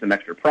might be some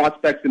extra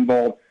prospects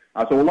involved?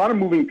 So a lot of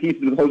moving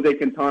pieces with Jose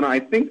Quintana. I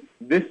think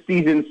this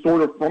season,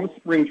 sort of from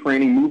spring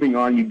training moving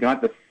on, you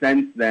got the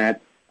sense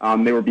that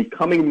they were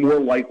becoming more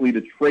likely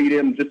to trade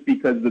him just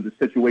because of the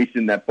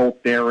situation that both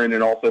Darren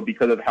and also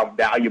because of how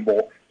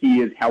valuable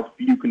he is, how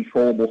few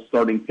controllable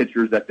starting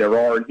pitchers that there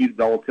are, and he's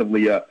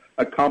relatively a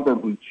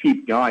comparably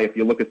cheap guy if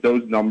you look at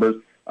those numbers.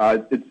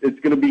 It's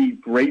going to be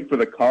great for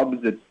the Cubs.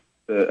 It's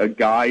a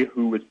guy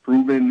who has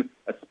proven,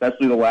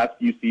 especially the last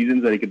few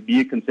seasons, that he could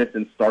be a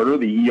consistent starter.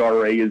 The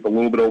ERA is a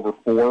little bit over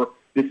 4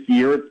 this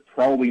year. It's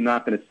probably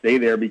not going to stay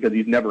there because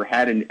he's never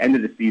had an end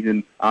of the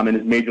season in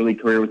his major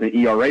league career with an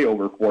ERA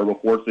over 4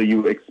 before, so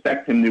you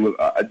expect him to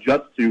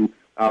adjust to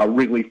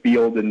Wrigley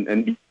Field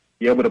and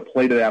be able to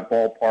play to that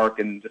ballpark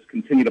and just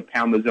continue to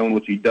pound the zone,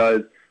 which he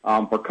does.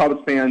 For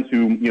Cubs fans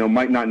who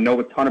might not know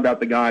a ton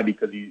about the guy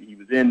because he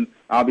was in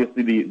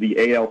obviously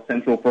the AL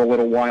Central for a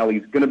little while,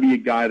 he's going to be a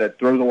guy that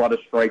throws a lot of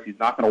strikes. He's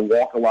not going to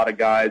walk a lot of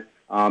guys,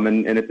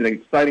 and it's an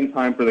exciting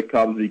time for the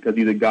Cubs because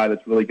he's a guy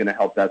that's really going to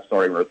help that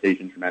starting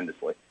rotation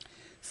tremendously.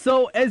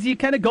 So as you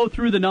kind of go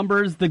through the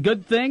numbers, the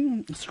good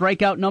thing,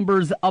 strikeout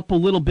numbers up a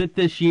little bit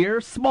this year.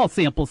 Small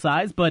sample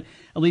size, but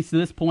at least to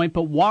this point.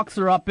 But walks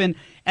are up. And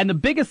the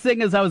biggest thing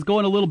is I was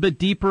going a little bit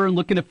deeper and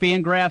looking at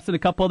FanGraphs and a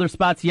couple other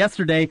spots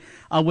yesterday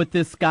with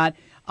this, Scott.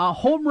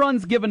 Home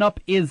runs given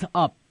up is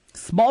up.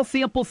 Small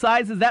sample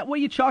size, is that what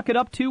you chalk it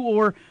up to?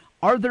 Or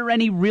are there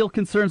any real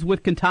concerns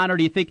with Quintana? Or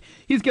do you think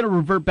he's going to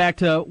revert back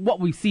to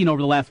what we've seen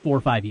over the last 4 or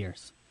 5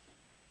 years?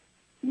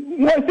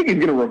 Well, I think he's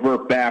going to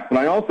revert back, but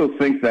I also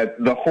think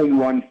that the home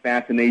run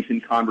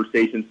fascination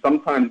conversation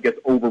sometimes gets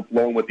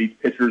overblown with these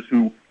pitchers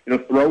who,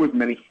 throw as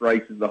many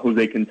strikes as the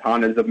Jose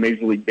Quintanas of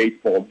Major League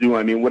Baseball do.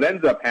 I mean, what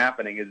ends up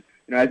happening is,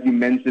 as you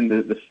mentioned,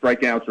 the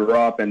strikeouts are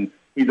up, and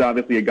he's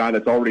obviously a guy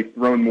that's already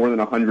thrown more than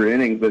 100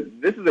 innings, but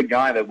this is a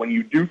guy that when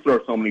you do throw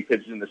so many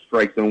pitches in the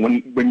strike zone,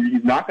 when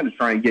he's not going to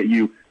try and get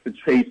you to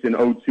chase an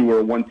 0-2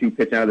 or 1-2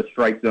 pitch out of the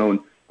strike zone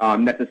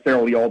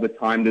necessarily all the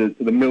time to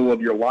the middle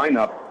of your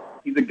lineup,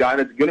 he's a guy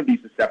that's going to be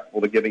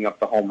susceptible to giving up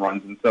the home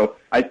runs. And so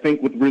I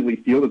think with Wrigley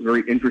Field, it's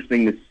very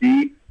interesting to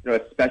see,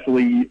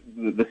 especially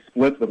the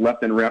splits with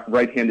left and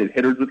right-handed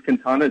hitters with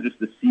Quintana, just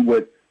to see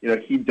what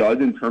he does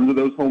in terms of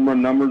those home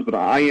run numbers. But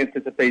I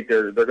anticipate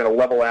they're going to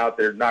level out.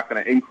 They're not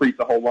going to increase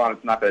a whole lot.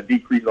 It's not going to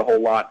decrease a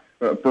whole lot.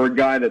 For a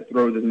guy that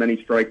throws as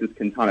many strikes as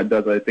Quintana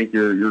does, I think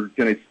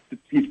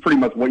he's pretty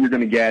much what you're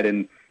going to get,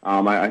 and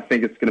I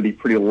think it's going to be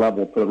pretty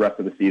level for the rest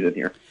of the season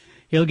here.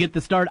 He'll get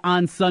the start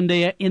on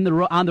Sunday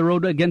on the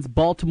road against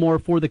Baltimore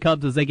for the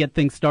Cubs as they get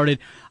things started.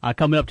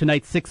 Coming up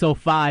tonight,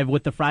 6:05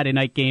 with the Friday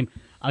night game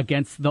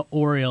against the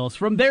Orioles.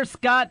 From there,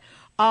 Scott,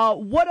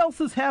 what else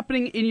is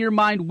happening in your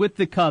mind with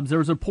the Cubs? There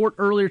was a report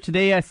earlier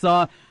today I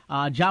saw.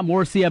 John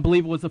Morrissey, I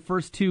believe, was the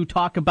first to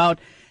talk about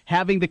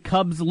having the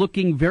Cubs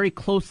looking very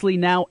closely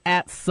now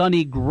at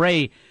Sonny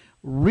Gray.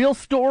 Real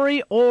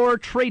story or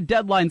trade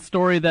deadline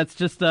story that's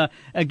just going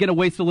to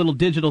waste a little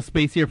digital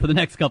space here for the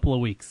next couple of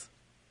weeks?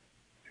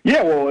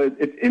 Yeah, well,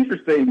 it's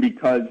interesting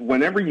because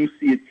whenever you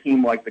see a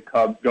team like the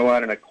Cubs go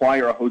out and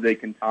acquire a Jose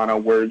Quintana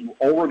where you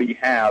already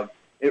have,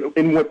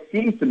 in what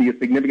seems to be a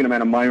significant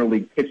amount of minor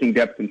league pitching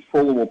depth,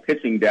 controllable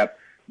pitching depth,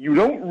 you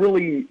don't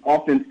really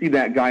often see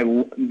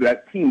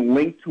that team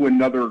linked to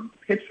another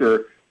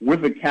pitcher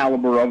with the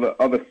caliber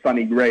of a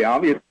Sonny Gray.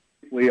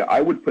 Obviously, I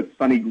would put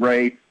Sonny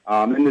Gray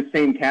in the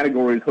same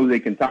category as Jose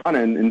Quintana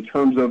in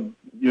terms of,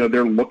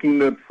 they're looking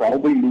to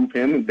probably move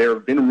him. There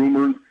have been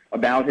rumors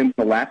about him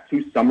the last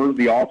 2 summers,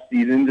 the off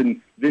seasons, and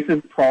this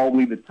is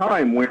probably the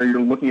time where you're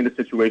looking at a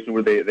situation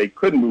where they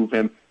could move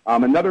him.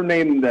 Another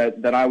name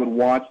that I would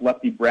watch,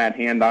 lefty Brad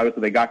Hand.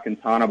 Obviously, they got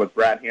Quintana, but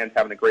Brad Hand's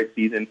having a great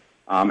season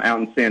out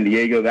in San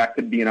Diego. That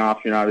could be an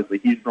option. Obviously,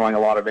 he's drawing a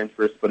lot of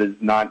interest, but is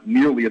not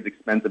nearly as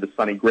expensive as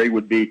Sonny Gray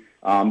would be.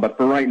 But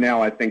for right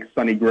now, I think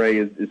Sonny Gray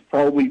is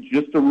probably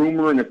just a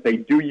rumor, and if they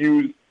do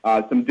use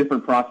some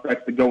different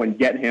prospects to go and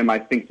get him, I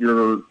think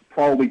you're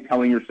probably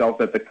telling yourself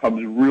that the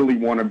Cubs really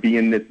want to be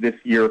in this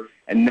year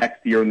and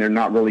next year, and they're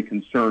not really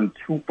concerned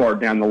too far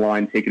down the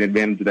line taking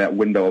advantage of that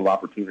window of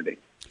opportunity.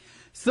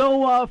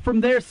 So from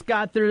there,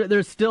 Scott,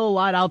 there's still a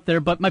lot out there,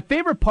 but my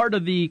favorite part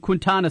of the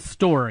Quintana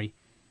story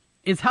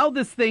is how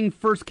this thing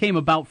first came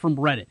about from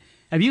Reddit.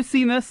 Have you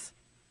seen this?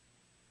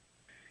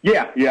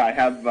 Yeah,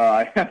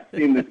 I have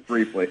seen this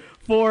briefly.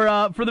 For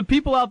the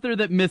people out there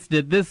that missed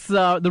it, this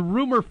the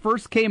rumor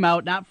first came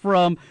out not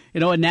from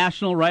a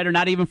national writer,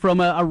 not even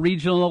from a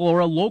regional or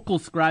a local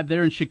scribe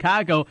there in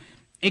Chicago.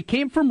 It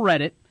came from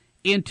Reddit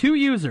and two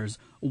users,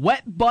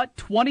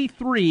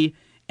 WetButt23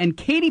 and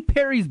Katy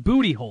Perry's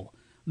Booty Hole.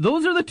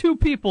 Those are the two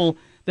people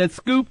that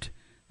scooped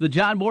the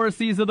John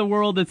Morrisseys of the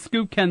world, that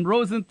scooped Ken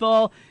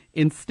Rosenthal.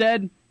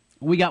 Instead,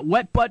 we got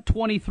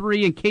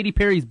WetButt23 and Katy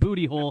Perry's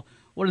Booty Hole.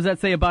 What does that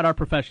say about our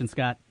profession,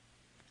 Scott?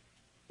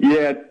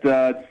 Yeah,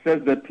 it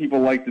says that people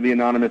like to be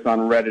anonymous on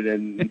Reddit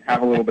and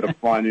have a little bit of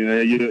fun.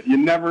 You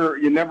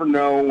never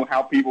know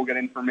how people get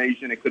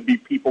information. It could be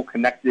people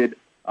connected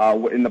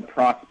in the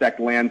prospect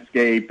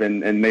landscape,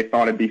 and they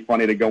thought it'd be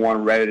funny to go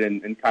on Reddit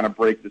and kind of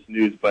break this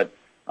news. But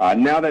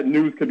now that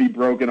news could be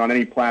broken on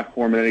any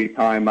platform at any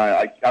time,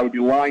 I would be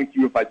lying to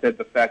you if I said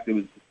the fact it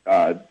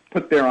was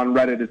put there on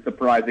Reddit is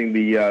surprising.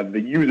 The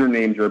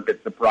usernames are a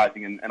bit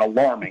surprising and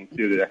alarming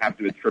to have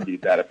to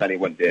attribute that if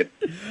anyone did.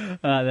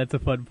 That's a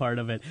fun part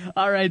of it.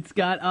 All right,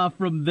 Scott,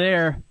 from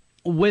there,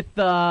 with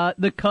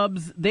the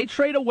Cubs, they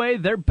trade away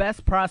their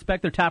best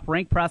prospect, their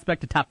top-ranked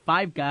prospect, the top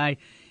 5 guy,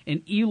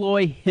 in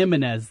Eloy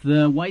Jimenez.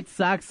 The White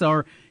Sox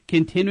are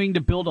continuing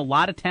to build a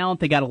lot of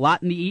talent. They got a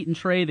lot in the Eaton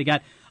trade. They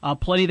got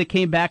plenty that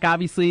came back,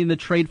 obviously, in the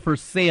trade for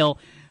sale.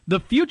 The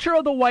future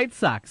of the White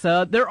Sox.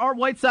 There are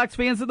White Sox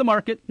fans in the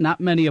market, not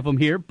many of them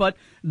here, but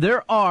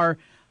there are.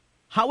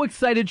 How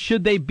excited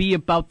should they be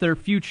about their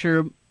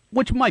future,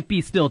 which might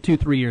be still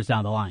 2-3 years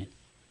down the line?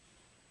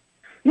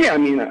 Yeah, I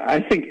mean,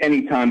 I think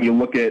anytime you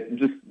look at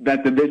just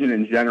that division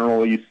in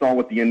general, you saw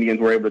what the Indians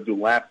were able to do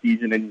last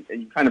season, and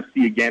you kind of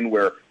see again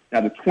where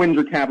now the Twins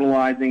are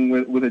capitalizing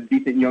with a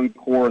decent young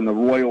core, and the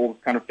Royals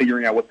kind of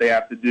figuring out what they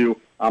have to do.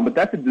 But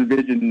that's a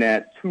division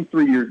that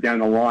 2-3 years down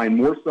the line,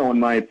 more so in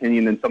my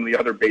opinion than some of the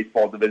other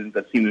baseball divisions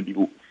that seem to be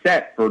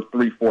set for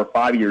 3, 4,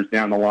 5 years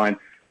down the line.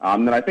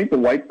 Then I think the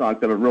White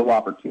Sox have a real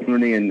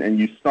opportunity, and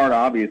you start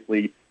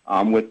obviously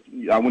with,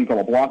 I wouldn't call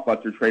it a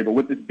blockbuster trade, but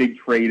with this big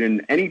trade,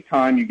 and any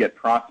time you get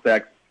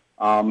prospects,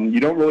 you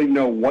don't really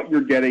know what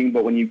you're getting,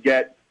 but when you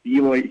get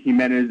Eloy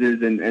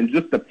Jimenez's and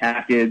just the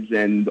package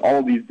and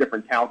all these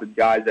different talented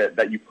guys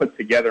that you put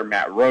together,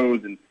 Matt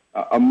Rose and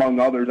among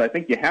others, I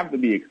think you have to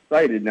be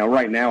excited. Now,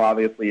 right now,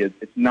 obviously,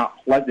 it's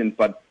not pleasant,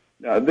 but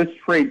this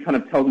trade kind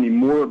of tells me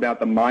more about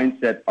the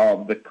mindset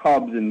of the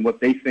Cubs and what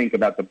they think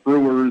about the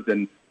Brewers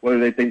and whether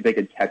they think they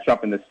could catch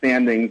up in the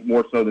standings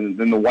more so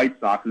than the White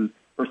Sox's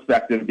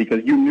perspective,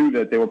 because you knew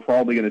that they were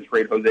probably going to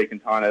trade Jose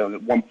Quintana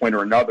at one point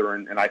or another.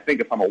 And I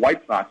think if I'm a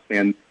White Sox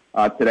fan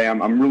today,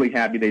 I'm really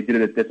happy they did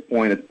it at this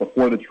point. It's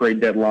before the trade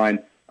deadline.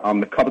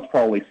 The Cubs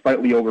probably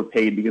slightly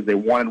overpaid because they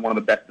wanted one of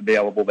the best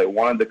available. They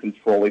wanted the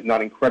control. He's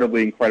not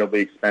incredibly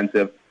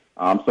expensive.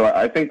 So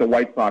I think the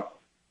White Sox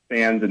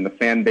fans and the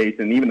fan base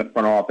and even the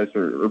front office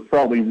are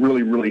probably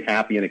really, really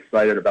happy and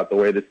excited about the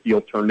way this deal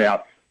turned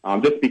out.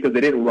 Just because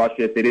they didn't rush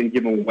it, they didn't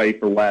give them away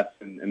for less,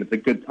 and it's a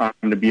good time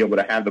to be able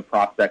to have the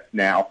prospects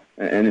now.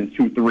 And in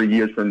 2-3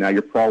 years from now,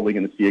 you're probably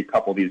going to see a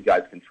couple of these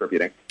guys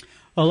contributing.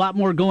 A lot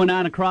more going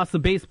on across the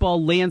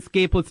baseball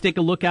landscape. Let's take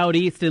a look out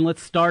east, and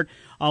let's start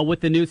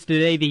with the news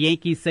today. The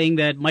Yankees saying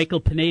that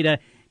Michael Pineda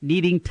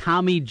needing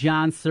Tommy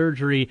John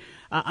surgery.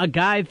 A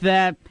guy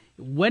that,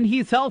 when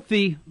he's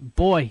healthy,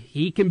 boy,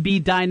 he can be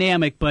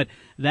dynamic, but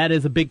that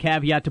is a big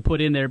caveat to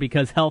put in there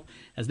because health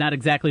has not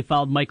exactly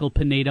followed Michael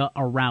Pineda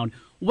around.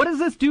 What does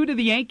this do to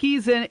the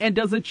Yankees, and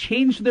does it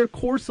change their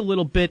course a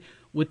little bit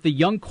with the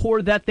young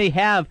core that they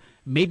have,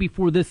 maybe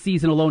for this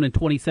season alone in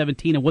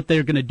 2017, and what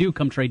they're going to do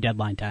come trade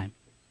deadline time?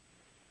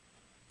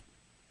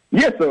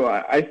 Yeah, so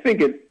I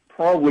think it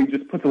probably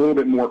just puts a little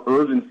bit more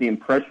urgency and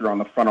pressure on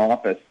the front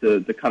office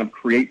to kind of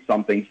create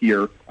something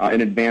here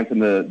in advance in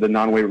the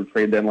non-waiver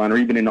trade deadline, or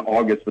even in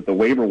August with the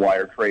waiver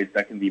wire trades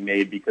that can be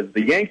made, because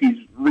the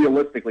Yankees,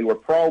 realistically, were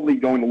probably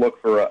going to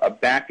look for a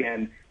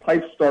back-end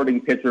type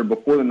starting pitcher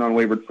before the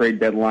non-waiver trade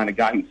deadline, a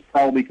guy who's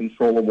probably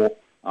controllable,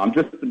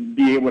 just to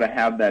be able to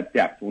have that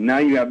depth. Well, now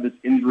you have this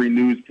injury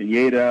news,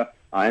 Pineda.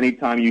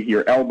 Anytime you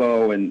hear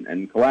elbow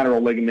and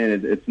collateral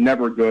ligament, it's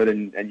never good,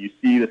 and you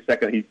see the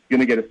second, he's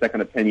going to get a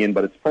second opinion,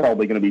 but it's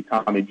probably going to be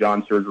Tommy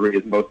John surgery,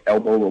 as most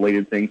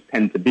elbow-related things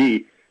tend to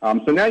be.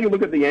 So now you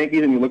look at the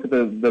Yankees and you look at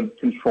the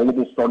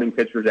controllable starting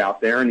pitchers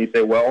out there, and you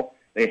say, well,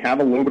 they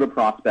have a little bit of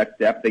prospect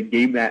depth. They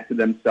gave that to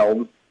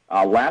themselves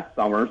last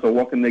summer. So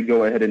what can they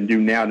go ahead and do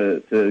now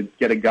to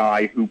get a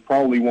guy who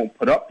probably won't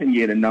put up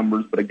Pineda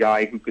numbers, but a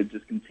guy who could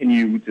just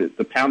continue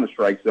to pound the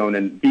strike zone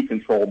and be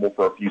controllable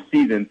for a few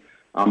seasons?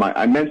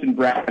 I mentioned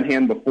Brad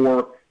Hand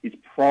before. He's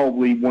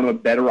probably one of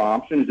the better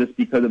options just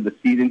because of the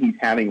season he's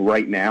having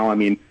right now. I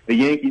mean, the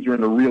Yankees are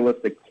in a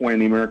realistic point in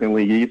the American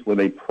League East where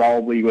they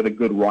probably, with a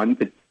good run,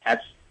 could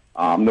catch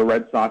the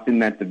Red Sox in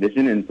that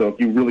division. And so if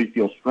you really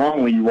feel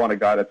strongly you want a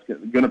guy that's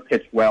going to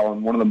pitch well,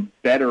 and one of the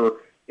better,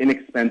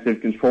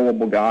 inexpensive,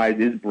 controllable guys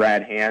is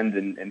Brad Hand,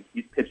 and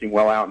he's pitching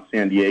well out in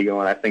San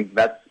Diego, and I think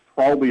that's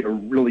probably a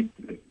really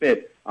good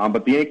fit.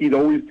 But the Yankees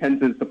always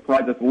tend to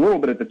surprise us a little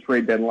bit at the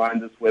trade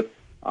deadline just with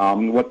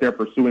what they're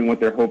pursuing, what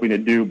they're hoping to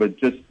do, but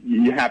just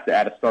you have to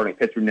add a starting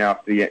pitcher now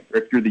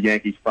if you're the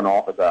Yankees front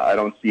office. I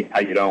don't see how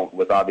you don't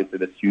with obviously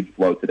this huge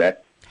blow today.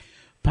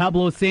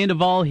 Pablo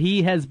Sandoval,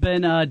 he has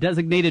been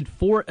designated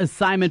for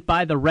assignment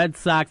by the Red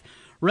Sox.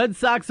 Red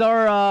Sox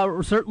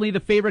are certainly the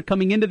favorite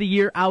coming into the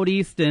year out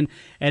east and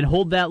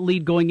hold that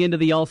lead going into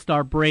the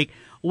All-Star break.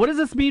 What does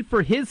this mean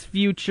for his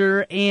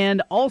future,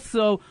 and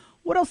also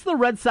what else do the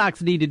Red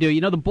Sox need to do?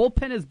 You know, the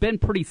bullpen has been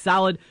pretty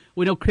solid.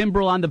 We know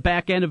Kimbrel on the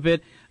back end of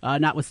it,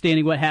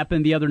 notwithstanding what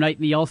happened the other night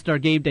in the All-Star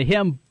game to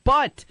him.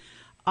 But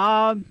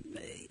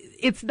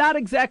it's not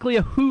exactly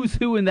a who's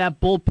who in that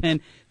bullpen.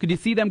 Could you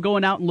see them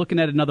going out and looking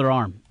at another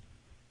arm?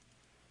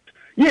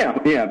 Yeah,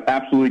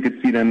 absolutely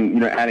could see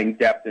them, adding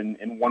depth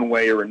in one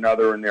way or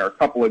another. And there are a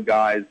couple of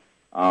guys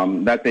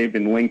that they've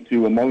been linked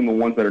to. Among the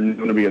ones that are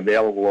going to be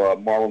available,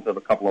 Marlins have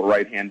a couple of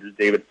right-handers.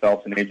 David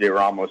Phelps and A.J.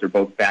 Ramos are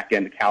both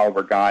back-end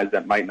caliber guys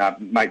that might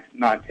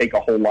not take a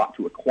whole lot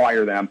to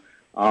acquire them.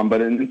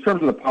 But in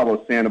terms of the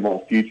Pablo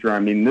Sandoval future, I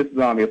mean, this is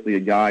obviously a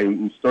guy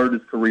who started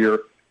his career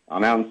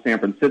out in San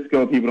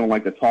Francisco. People don't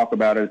like to talk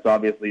about it. It's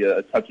obviously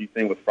a touchy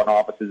thing with front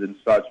offices and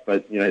such,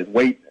 but his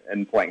weight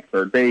and playing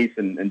third base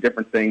and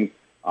different things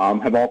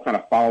have all kind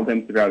of followed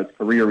him throughout his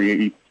career.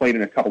 He played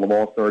in a couple of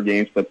All-Star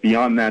games, but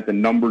beyond that, the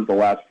numbers the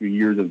last few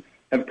years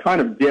have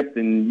kind of dipped,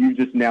 and you've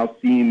just now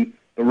seen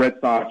the Red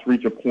Sox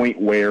reach a point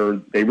where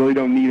they really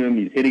don't need him.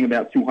 He's hitting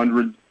about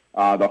 200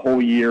 the whole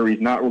year.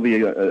 He's not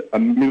really a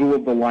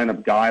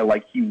middle-of-the-lineup guy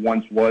like he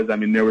once was. I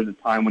mean, there was a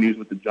time when he was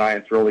with the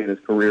Giants early in his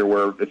career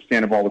where if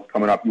Sandoval was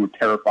coming up, you were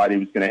terrified he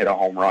was going to hit a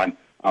home run.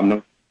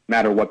 No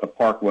matter what the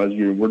park was,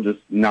 we're just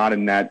not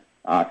in that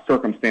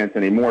circumstance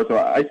anymore. So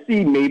I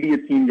see maybe a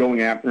team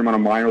going after him on a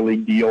minor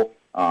league deal.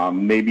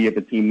 Maybe if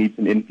a team needs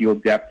some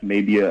infield depth,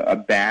 maybe a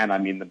bat. I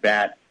mean, the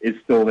bat is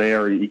still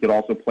there. He could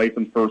also play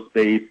some first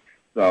base.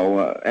 So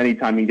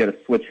anytime you can get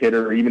a switch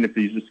hitter, even if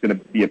he's just going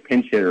to be a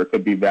pinch hitter, it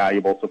could be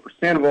valuable. So for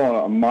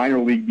Sandoval, a minor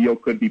league deal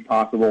could be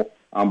possible.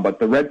 But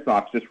the Red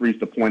Sox just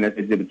reached a point, as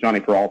they did with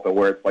Johnny Peralta,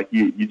 where it's like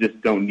you just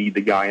don't need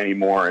the guy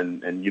anymore,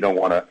 and you don't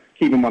want to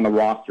keep him on the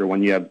roster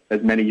when you have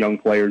as many young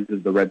players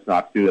as the Red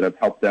Sox do that have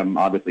helped them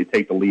obviously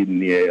take the lead in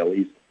the AL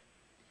East.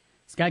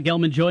 Scott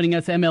Gelman joining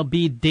us,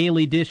 MLB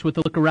Daily Dish, with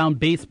a look around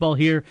baseball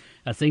here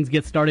as things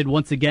get started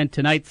once again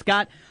tonight.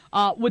 Scott,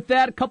 with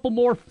that, a couple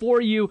more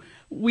for you.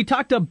 We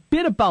talked a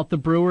bit about the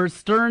Brewers.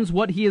 Stearns,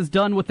 what he has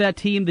done with that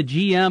team, the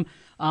GM,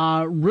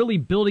 really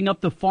building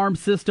up the farm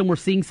system. We're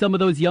seeing some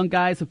of those young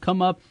guys have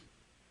come up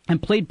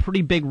and played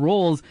pretty big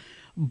roles.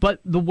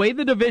 But the way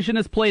the division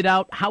has played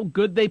out, how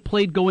good they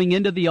played going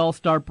into the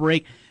All-Star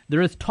break,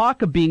 there is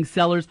talk of being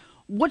sellers.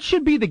 What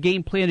should be the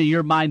game plan in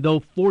your mind,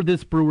 though, for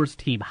this Brewers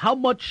team? How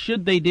much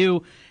should they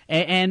do,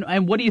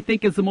 and what do you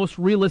think is the most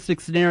realistic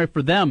scenario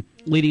for them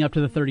leading up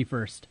to the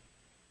 31st?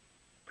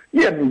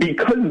 Yeah,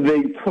 because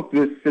they took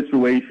this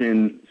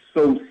situation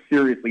so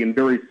seriously and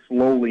very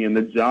slowly, and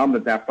the job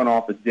that front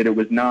office did, it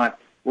was not,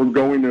 we're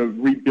going to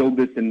rebuild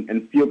this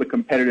and field a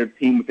competitive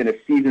team within a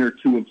season or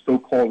two of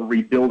so-called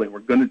rebuilding. We're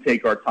going to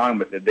take our time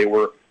with it. They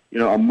were,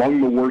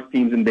 among the worst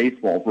teams in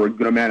baseball for a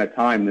good amount of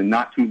time and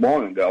not too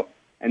long ago.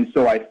 And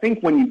so I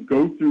think when you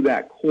go through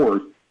that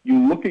course,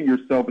 you look at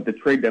yourself at the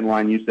trade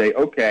deadline, you say,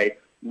 okay,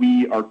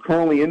 we are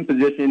currently in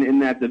position in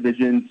that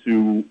division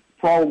to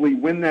probably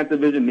win that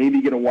division,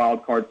 maybe get a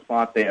wild card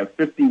spot. They have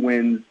 50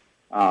 wins.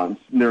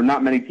 There are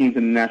not many teams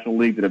in the National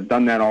League that have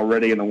done that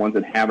already, and the ones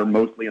that have are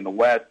mostly in the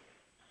West.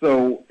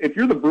 So if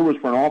you're the Brewers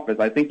front office,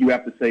 I think you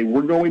have to say,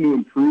 we're going to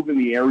improve in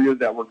the areas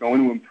that we're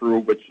going to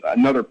improve, which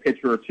another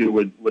pitcher or two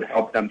would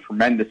help them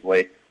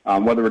tremendously.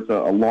 Whether it's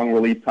a long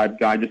relief type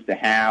guy just to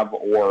have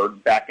or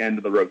back end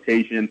of the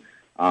rotation.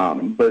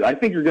 But I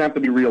think you're going to have to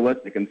be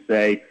realistic and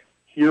say,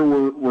 here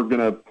we're going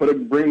to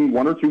bring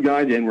one or two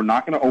guys in. We're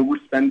not going to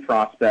overspend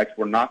prospects.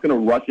 We're not going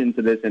to rush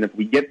into this. And if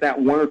we get that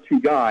one or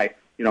two guy,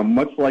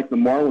 much like the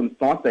Marlins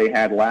thought they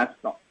had last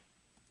summer,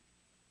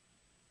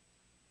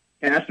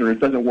 it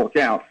doesn't work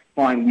out,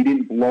 fine, we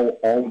didn't blow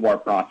all of our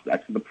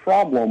prospects. The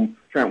problem,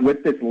 Trent,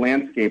 with this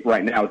landscape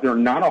right now is there are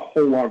not a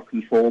whole lot of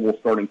controllable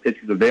starting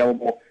pitchers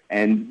available,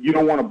 and you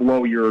don't want to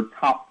blow your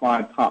top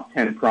 5, top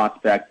 10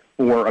 prospects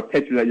for a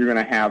pitcher that you're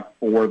going to have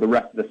for the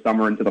rest of the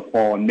summer into the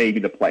fall and maybe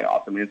the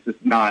playoffs. I mean, it's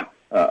just not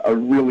a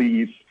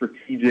really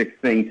strategic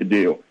thing to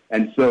do.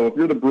 And so if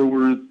you're the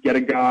Brewers, get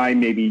a guy,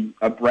 maybe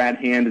a Brad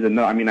Hand is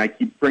another. I mean, I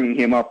keep bringing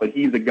him up, but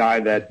he's a guy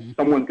that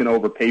someone's going to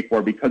overpay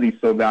for because he's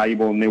so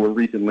valuable, and they were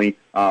recently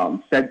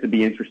said to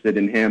be interested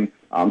in him.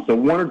 So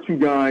one or two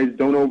guys,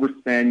 don't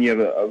overspend. You have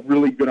a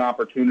really good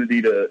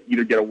opportunity to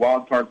either get a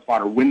wild card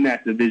spot or win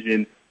that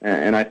division.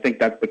 And I think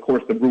that's the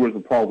course the Brewers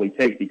will probably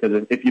take,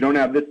 because if you don't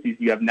have this season,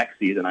 you have next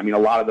season. I mean, a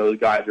lot of those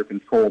guys are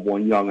controllable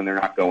and young, and they're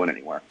not going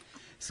anywhere.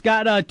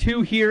 Scott,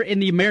 two here in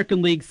the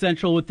American League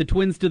Central with the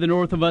Twins to the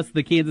north of us,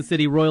 the Kansas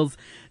City Royals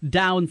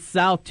down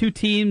south. Two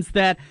teams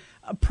that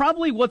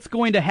probably what's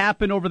going to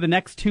happen over the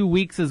next 2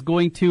 weeks is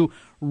going to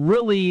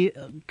really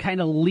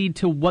kind of lead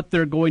to what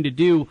they're going to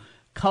do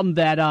come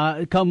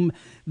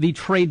the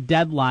trade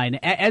deadline.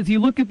 As you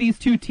look at these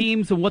two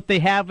teams and what they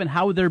have and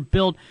how they're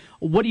built,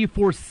 what do you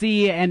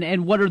foresee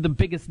and what are the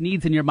biggest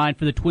needs in your mind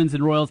for the Twins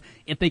and Royals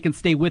if they can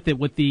stay with it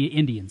with the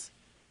Indians?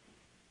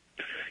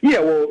 Yeah,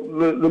 well,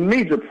 the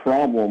major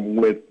problem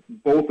with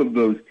both of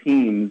those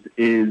teams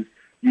is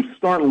you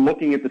start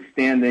looking at the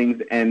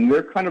standings, and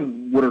they're kind of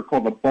what are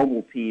called the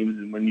bubble teams.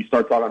 And when you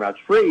start talking about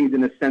trades,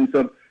 in a sense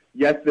of,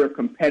 yes, they're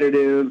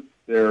competitive.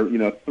 They're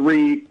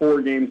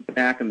 3-4 games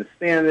back in the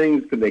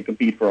standings. Could they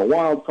compete for a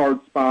wild card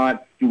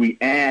spot? Do we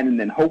add and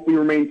then hope we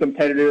remain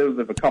competitive?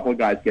 If a couple of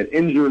guys get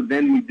injured,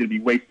 then we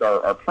waste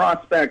our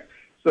prospects.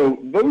 So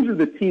those are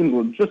the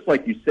teams, just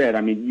like you said.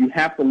 I mean, you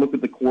have to look at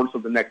the course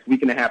of the next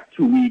week and a half,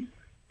 2 weeks,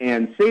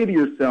 and say to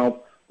yourself,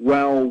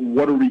 well,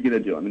 what are we going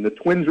to do? I mean, the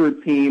Twins are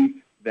a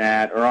team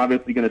that are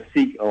obviously going to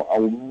seek a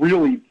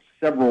really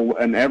several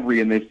and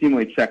they've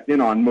seemingly checked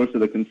in on most of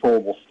the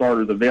controllable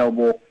starters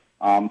available.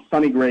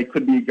 Sonny Gray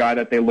could be a guy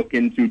that they look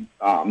into.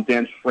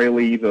 Dan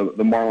Straley, the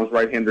Marlins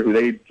right-hander who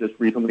they just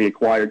recently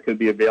acquired, could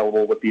be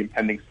available with the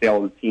impending sale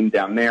of the team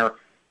down there.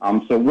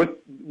 So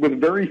with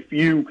very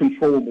few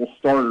controllable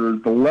starters,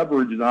 the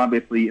leverage is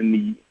obviously in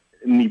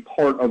the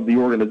part of the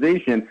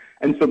organization.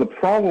 And so the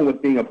problem with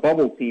being a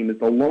bubble team is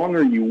the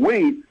longer you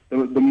wait, the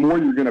more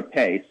you're going to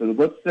pay. So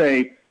let's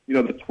say,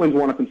 the Twins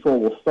want a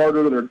controllable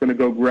starter. They're going to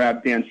go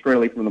grab Dan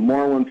Straley from the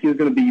Marlins. He's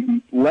going to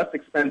be less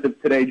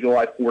expensive today,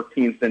 July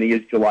 14th, than he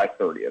is July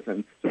 30th.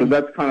 And so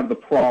that's kind of the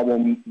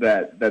problem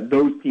that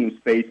those teams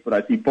face. But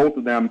I see both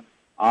of them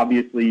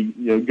obviously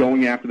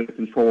going after the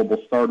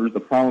controllable starters. The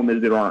problem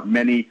is there aren't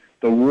many.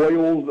 The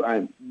Royals,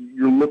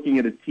 you're looking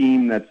at a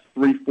team that's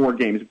 3-4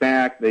 games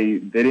back. They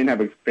didn't have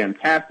a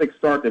fantastic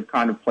start. They've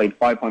kind of played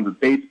 500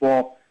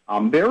 baseball.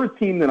 They're a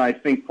team that I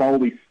think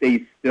probably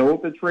stays still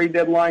at the trade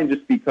deadline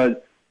just because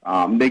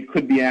they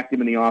could be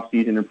active in the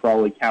offseason and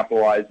probably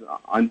capitalize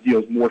on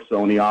deals more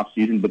so in the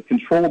offseason. But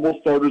controllable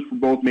starters for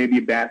both, maybe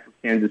a bat for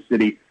Kansas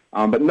City.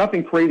 But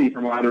nothing crazy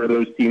from either of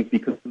those teams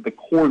because the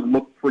cores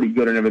look pretty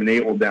good and have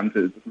enabled them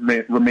to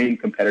remain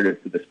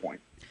competitive to this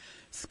point.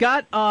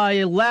 Scott,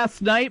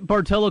 last night,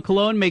 Bartolo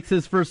Colon makes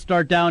his first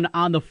start down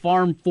on the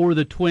farm for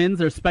the Twins.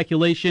 There's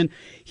speculation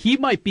he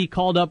might be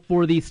called up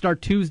for the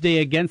start Tuesday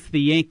against the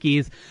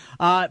Yankees.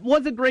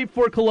 Wasn't great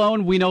for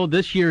Colon. We know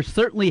this year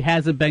certainly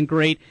hasn't been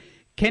great.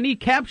 Can he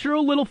capture a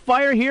little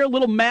fire here, a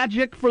little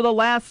magic for the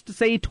last,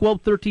 say,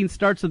 12, 13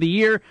 starts of the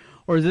year?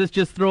 Or is this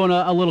just throwing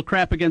a little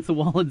crap against the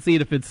wall and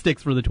seeing if it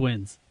sticks for the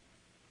Twins?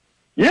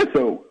 Yeah,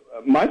 so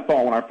my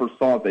thought when I first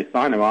saw it, they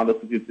signed him,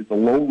 obviously it's a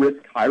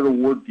low-risk,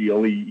 high-reward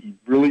deal. He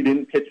really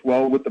didn't pitch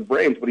well with the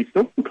Braves, but he's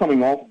still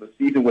coming off of a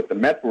season with the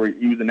Mets where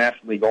he was a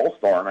National League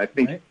All-Star, and I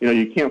think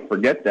you can't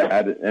forget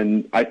that.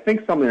 And I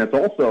think something that's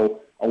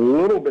also a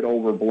little bit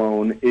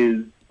overblown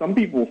is some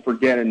people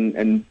forget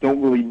and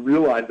don't really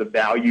realize the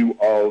value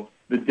of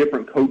the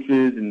different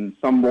coaches, and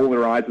some roll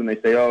their eyes when they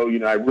say,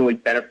 I really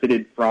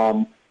benefited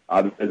from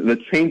the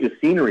change of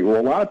scenery.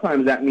 Well, a lot of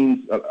times that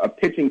means a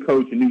pitching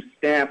coach, a new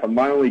staff, a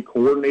minor league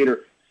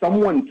coordinator,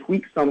 someone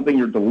tweaks something,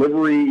 your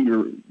delivery,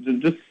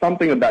 just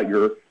something about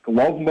your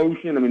glove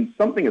motion. I mean,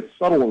 something as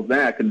subtle as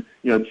that can,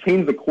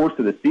 change the course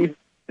of the season,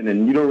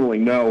 and you don't really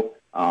know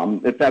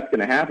if that's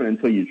going to happen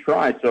until you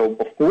try. So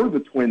before the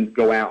Twins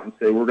go out and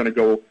say, we're going to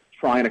go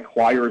try and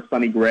acquire a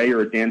Sonny Gray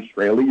or a Dan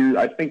Straley,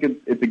 I think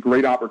it's a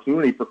great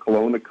opportunity for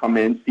Colon to come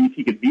in, see if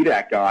he could be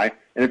that guy.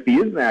 And if he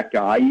is that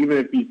guy, even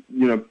if he's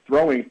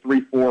throwing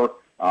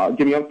 3-4,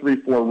 giving up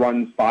 3-4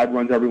 runs, 5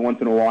 runs every once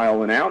in a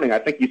while an outing, I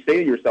think you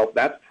say to yourself,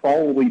 that's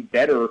probably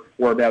better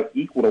or about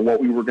equal to what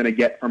we were going to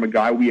get from a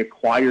guy we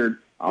acquired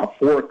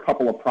for a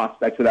couple of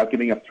prospects without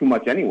giving up too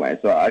much anyway.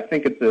 So I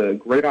think it's a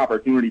great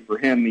opportunity for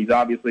him. He's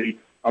obviously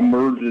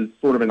emerged as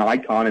sort of an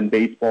icon in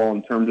baseball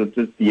in terms of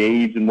just the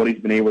age and what he's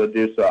been able to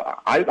do. So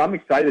I'm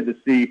excited to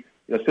see,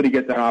 should he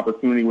get that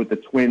opportunity with the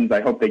Twins,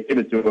 I hope they give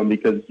it to him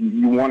because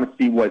you want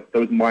to see what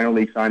those minor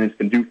league signings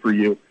can do for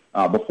you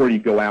before you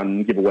go out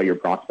and give away your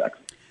prospects.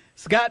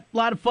 Scott, a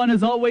lot of fun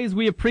as always.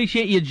 We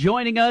appreciate you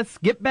joining us.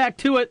 Get back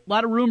to it. A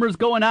lot of rumors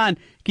going on.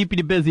 Keeping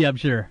you busy, I'm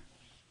sure.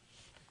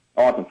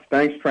 Awesome.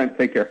 Thanks, Trent.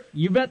 Take care.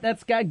 You bet.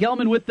 That's Scott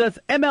Gelman with us,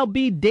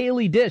 MLB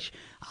Daily Dish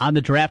on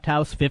the Draft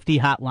House 50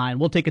 hotline.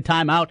 We'll take a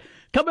timeout.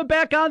 Coming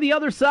back on the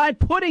other side,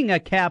 putting a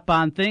cap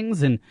on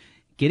things and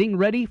getting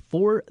ready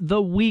for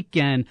the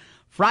weekend.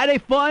 Friday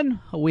fun?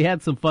 We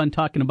had some fun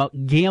talking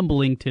about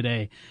gambling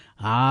today.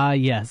 Ah,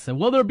 yes. And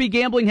will there be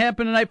gambling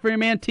happen tonight for your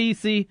man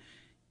TC?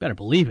 Better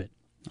believe it.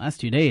 Last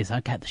 2 days,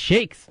 I've got the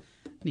shakes.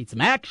 Need some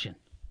action.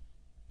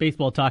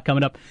 Baseball talk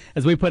coming up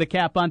as we put a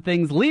cap on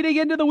things leading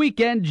into the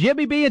weekend.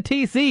 Jimmy B and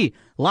TC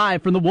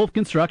live from the Wolf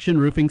Construction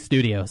Roofing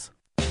Studios.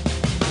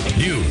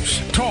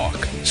 News,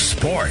 talk,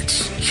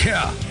 sports.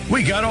 Yeah,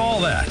 we got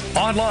all that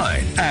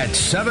online at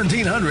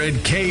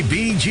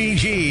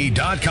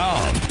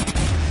 1700kbgg.com.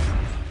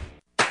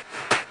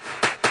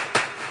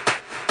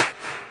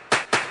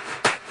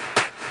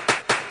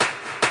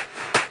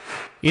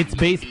 It's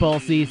baseball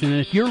season, and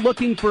if you're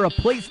looking for a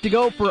place to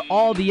go for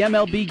all the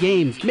MLB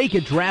games, make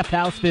it Draft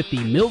House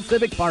 50, Mill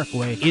Civic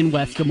Parkway in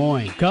West Des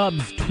Moines.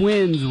 Cubs,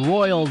 Twins,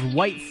 Royals,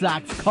 White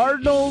Sox,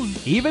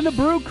 Cardinals, even the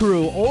Brew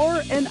Crew,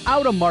 or an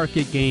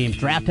out-of-market game.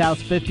 Draft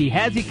House 50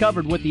 has you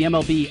covered with the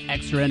MLB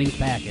Extra Innings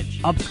package.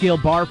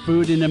 Upscale bar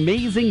food, an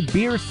amazing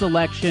beer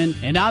selection,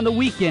 and on the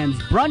weekends,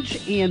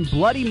 brunch and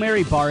Bloody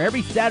Mary bar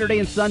every Saturday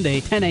and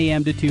Sunday, 10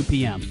 a.m. to 2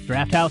 p.m.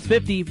 Draft House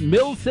 50,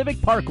 Mill Civic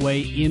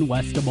Parkway in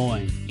West Des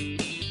Moines.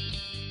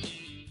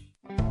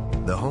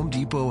 The Home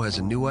Depot has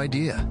a new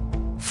idea.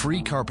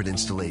 Free carpet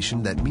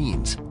installation that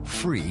means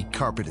free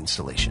carpet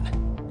installation.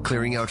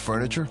 Clearing out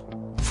furniture?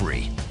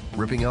 Free.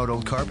 Ripping out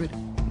old carpet?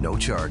 No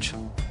charge.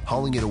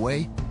 Hauling it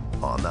away?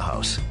 On the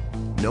house.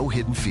 No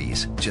hidden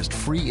fees, just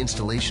free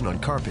installation on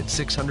carpet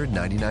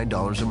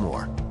 $699 or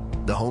more.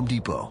 The Home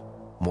Depot.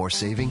 More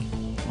saving,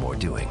 more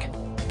doing.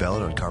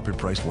 Valid on carpet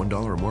priced $1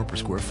 or more per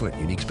square foot.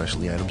 Unique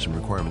specialty items and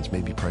requirements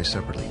may be priced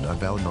separately. Not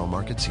valid in all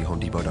markets. See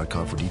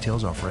HomeDepot.com for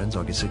details. Offer ends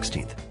August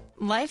 16th.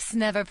 Life's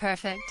never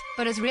perfect,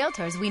 but as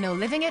realtors, we know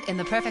living it in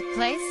the perfect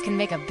place can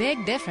make a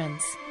big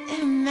difference.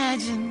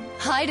 Imagine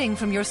hiding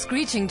from your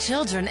screeching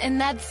children in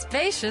that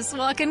spacious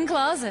walk-in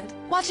closet,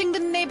 watching the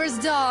neighbor's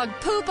dog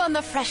poop on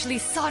the freshly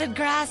sodded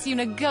grass you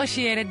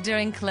negotiated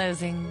during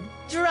closing,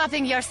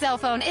 dropping your cell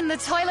phone in the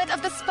toilet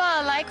of the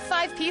spa-like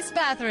 5-piece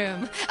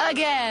bathroom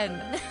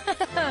again.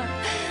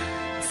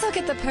 So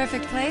get the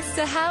perfect place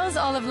to house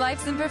all of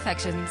life's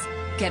imperfections.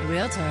 Get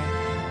Realtor.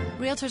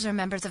 Realtors are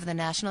members of the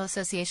National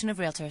Association of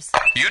Realtors.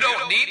 You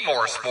don't need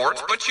more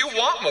sports, but you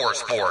want more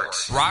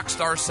sports.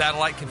 Rockstar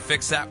Satellite can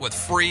fix that with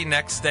free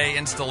next-day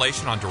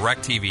installation on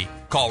DirecTV.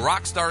 Call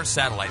Rockstar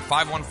Satellite,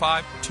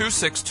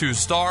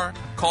 515-262-STAR.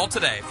 Call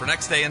today for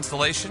next-day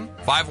installation,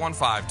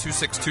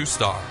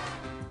 515-262-STAR.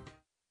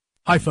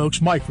 Hi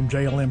folks, Mike from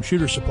JLM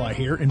Shooter Supply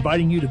here,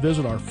 inviting you to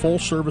visit our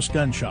full-service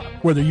gun shop.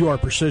 Whether you are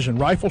precision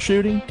rifle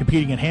shooting,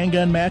 competing in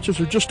handgun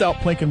matches, or just out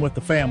plinking with the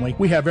family,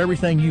 we have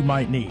everything you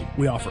might need.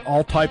 We offer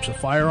all types of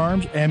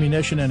firearms,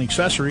 ammunition, and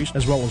accessories,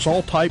 as well as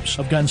all types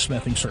of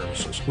gunsmithing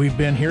services. We've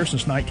been here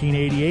since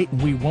 1988,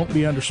 and we won't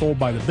be undersold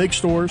by the big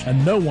stores,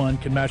 and no one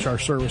can match our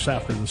service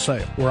after the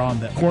sale. We're on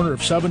the corner of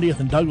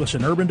 70th and Douglas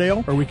in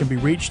Urbandale, or we can be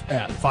reached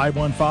at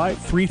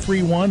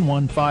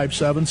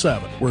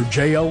 515-331-1577. We're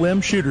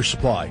JLM Shooter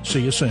Supply.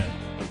 See you soon.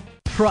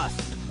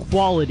 Trust,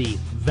 quality,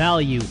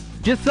 value.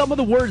 Just some of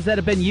the words that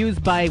have been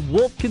used by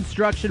Wolf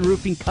Construction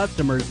Roofing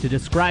customers to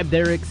describe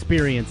their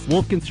experience.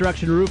 Wolf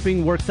Construction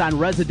Roofing works on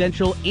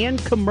residential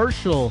and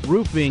commercial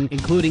roofing,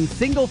 including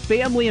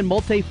single-family and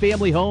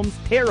multi-family homes,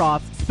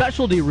 tear-offs,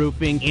 specialty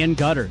roofing, and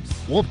gutters.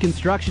 Wolf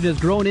Construction has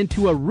grown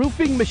into a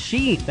roofing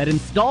machine that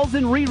installs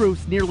and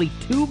re-roofs nearly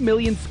 2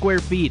 million square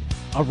feet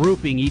of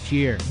roofing each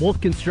year. Wolf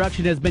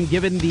Construction has been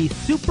given the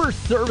Super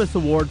Service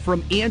Award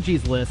from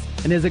Angie's List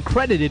and is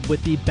accredited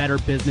with the Better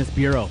Business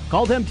Bureau.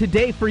 Call them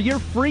today for your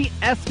free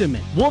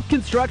estimate. Wolf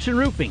Construction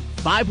Roofing,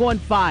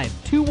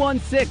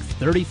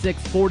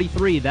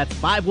 515-216-3643. That's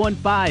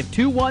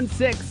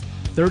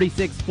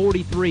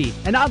 515-216-3643.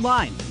 And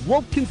online,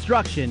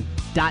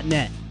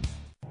 wolfconstruction.net.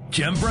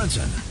 Jim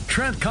Brunson,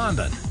 Trent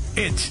Condon.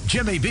 It's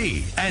Jimmy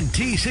B and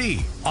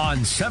TC on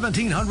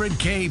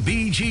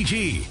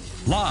 1700kbgg.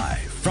 Live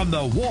from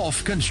the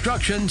Wolf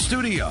Construction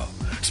Studio.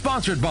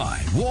 Sponsored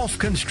by Wolf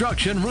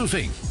Construction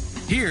Roofing.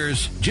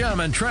 Here's Jim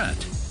and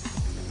Trent.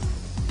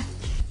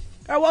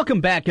 All right,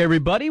 welcome back,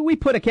 everybody. We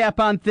put a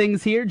cap on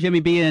things here. Jimmy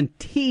B and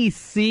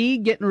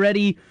TC getting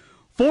ready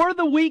for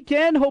the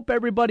weekend. Hope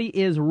everybody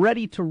is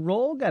ready to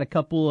roll. Got a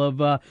couple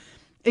of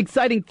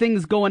exciting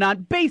things going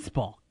on.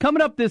 Baseball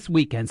coming up this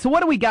weekend. So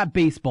what do we got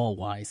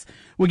baseball-wise?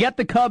 We got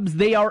the Cubs.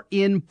 They are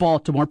in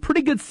Baltimore.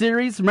 Pretty good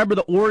series. Remember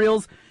the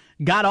Orioles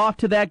got off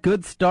to that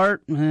good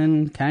start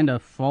and kind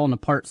of fallen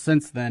apart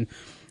since then.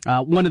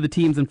 One of the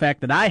teams, in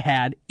fact, that I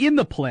had in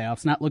the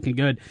playoffs, not looking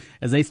good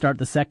as they start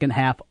the second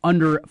half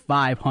under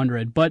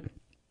 500. But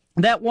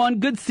that one,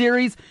 good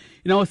series,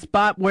 a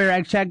spot where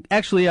I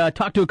actually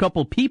talked to a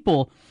couple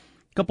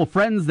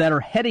friends that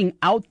are heading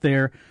out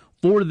there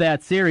for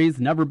that series.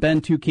 Never been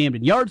to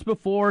Camden Yards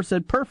before,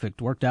 said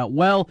perfect, worked out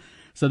well.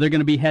 So they're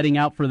going to be heading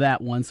out for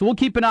that one. So we'll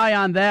keep an eye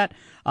on that.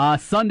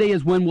 Sunday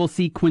is when we'll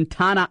see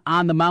Quintana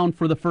on the mound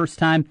for the first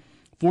time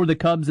for the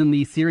Cubs in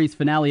the series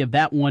finale of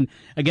that one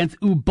against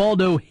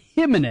Ubaldo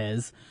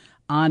Jimenez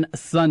on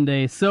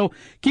Sunday. So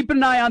keep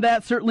an eye on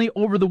that certainly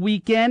over the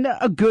weekend.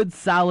 A good,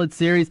 solid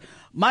series.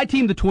 My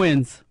team, the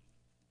Twins,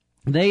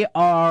 they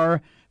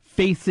are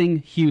facing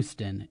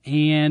Houston.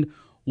 And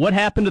what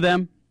happened to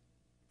them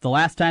the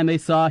last time they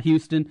saw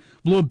Houston?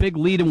 Blew a big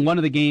lead in one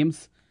of the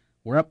games.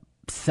 We're up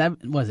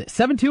 7-2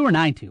 or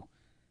 9-2?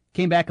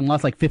 Came back and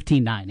lost like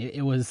 15-9.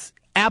 It was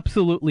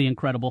absolutely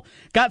incredible.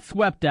 Got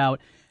swept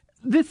out.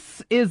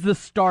 This is the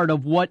start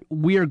of what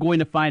we are going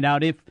to find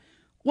out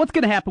what's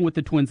going to happen with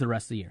the Twins the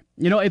rest of the year.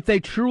 If they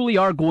truly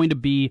are going to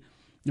be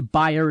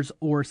buyers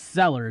or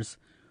sellers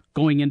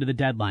going into the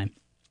deadline.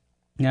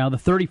 Now, the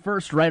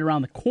 31st right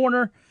around the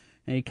corner,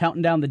 and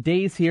counting down the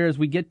days here as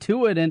we get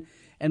to it.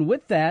 And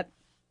with that,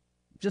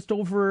 just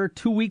over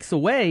 2 weeks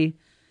away,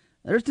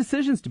 there's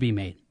decisions to be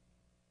made.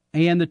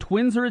 And the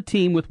Twins are a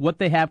team with what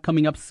they have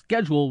coming up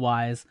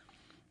schedule-wise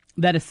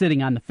that is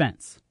sitting on the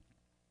fence.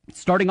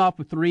 Starting off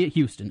with 3 at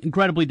Houston,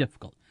 incredibly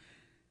difficult.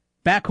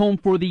 Back home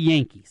for the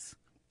Yankees.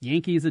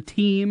 Yankees, a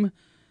team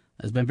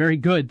that has been very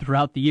good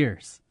throughout the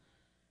years.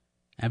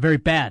 And very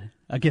bad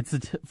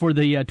for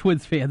the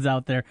Twins fans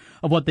out there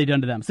of what they've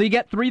done to them. So you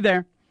get 3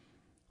 there.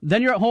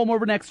 Then you're at home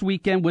over next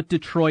weekend with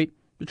Detroit.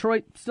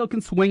 Detroit still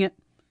can swing it.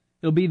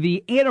 It'll be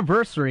the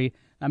anniversary.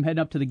 I'm heading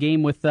up to the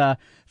game with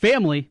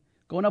family,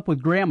 going up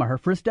with Grandma, her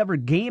first ever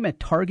game at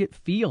Target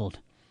Field.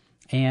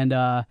 And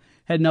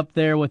heading up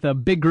there with a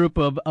big group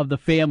of the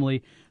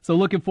family. So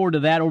looking forward to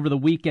that over the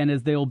weekend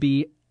as they'll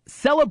be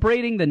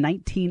celebrating the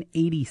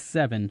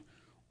 1987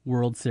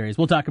 World Series.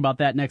 We'll talk about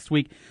that next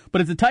week.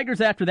 But it's the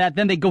Tigers after that.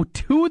 Then they go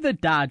to the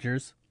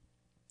Dodgers,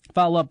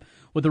 follow up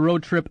with a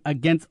road trip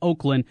against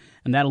Oakland,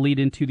 and that'll lead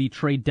into the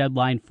trade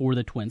deadline for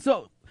the Twins.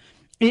 So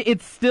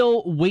it's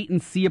still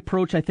wait-and-see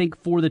approach, I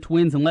think, for the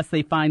Twins, unless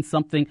they find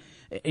something.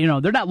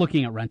 They're not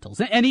looking at rentals.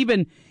 And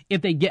even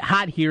if they get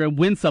hot here and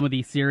win some of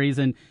these series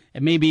and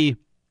maybe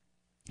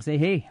say,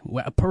 hey,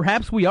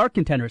 perhaps we are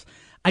contenders,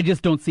 I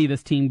just don't see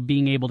this team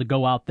being able to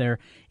go out there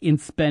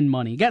and spend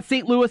money. You got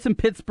St. Louis and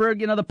Pittsburgh.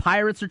 The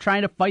Pirates are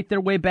trying to fight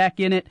their way back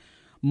in it.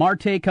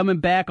 Marte coming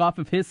back off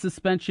of his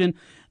suspension.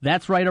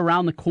 That's right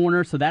around the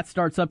corner, so that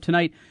starts up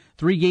tonight.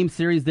 3-game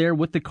series there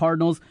with the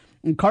Cardinals.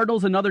 And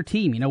Cardinals, another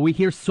team. We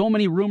hear so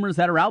many rumors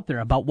that are out there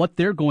about what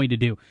they're going to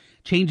do,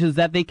 changes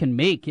that they can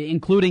make,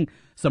 including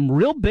some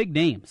real big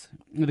names.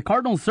 The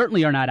Cardinals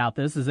certainly are not out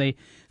this as they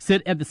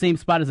sit at the same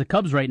spot as the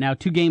Cubs right now,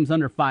 2 games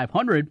under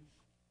 500.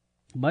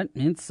 But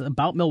it's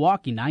about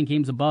Milwaukee, 9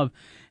 games above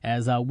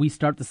as we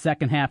start the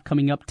second half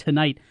coming up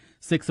tonight.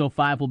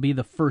 6:05 will be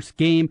the first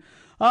game.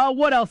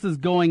 What else is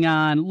going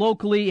on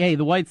locally? Hey,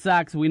 the White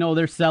Sox, we know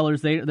they're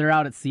sellers. They're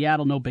out at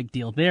Seattle. No big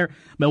deal there.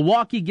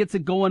 Milwaukee gets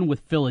it going with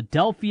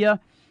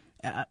Philadelphia.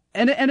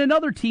 And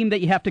another team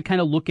that you have to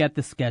kind of look at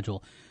the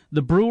schedule.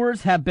 The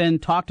Brewers have been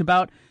talked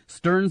about.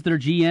 Stearns, their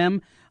GM,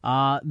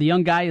 the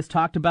young guy has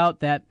talked about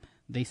that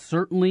they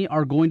certainly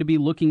are going to be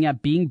looking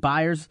at being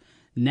buyers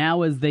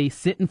now as they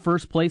sit in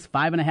first place,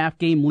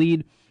 5.5-game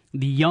lead.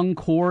 The young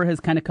core has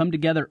kind of come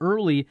together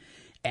early,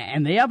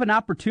 and they have an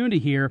opportunity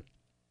here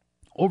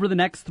over the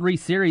next 3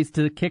 series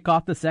to kick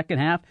off the second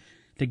half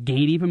to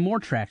gain even more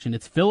traction.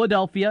 It's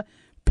Philadelphia,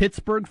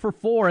 Pittsburgh for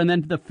 4, and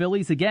then the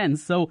Phillies again.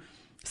 So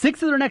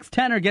 6 of their next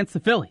 10 are against the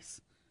Phillies.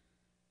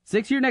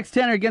 6 of your next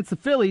 10 are against the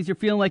Phillies. You're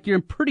feeling like you're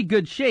in pretty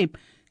good shape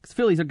because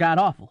Phillies are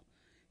god-awful.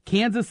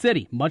 Kansas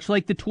City, much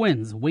like the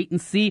Twins, wait and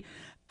see.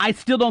 I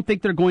still don't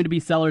think they're going to be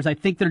sellers. I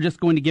think they're just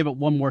going to give it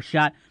one more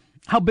shot.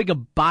 How big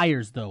of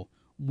buyers, though,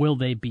 will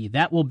they be?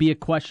 That will be a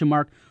question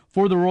mark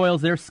for the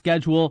Royals. Their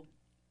schedule,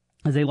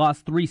 as they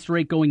lost 3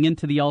 straight going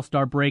into the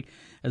All-Star break,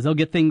 as they'll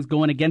get things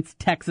going against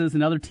Texas,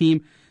 another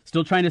team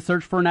still trying to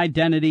search for an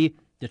identity.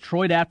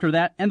 Detroit after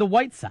that, and the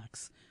White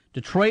Sox.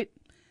 Detroit,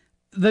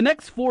 the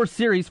next 4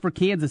 series for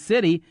Kansas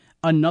City,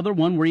 another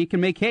one where you can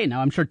make hay.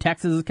 Now, I'm sure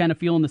Texas is kind of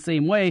feeling the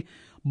same way,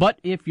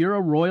 but if you're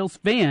a Royals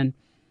fan,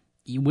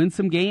 you win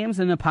some games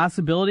and a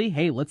possibility,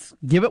 hey, let's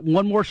give it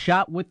one more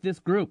shot with this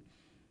group.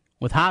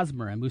 With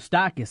Hosmer and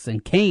Moustakas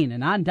and Kane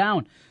and on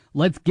down.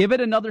 Let's give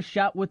it another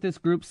shot with this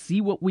group,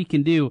 see what we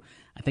can do.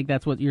 I think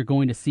that's what you're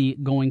going to see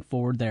going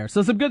forward there.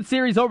 So some good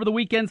series over the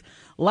weekends.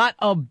 A lot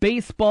of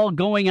baseball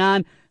going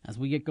on as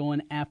we get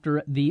going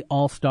after the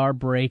All-Star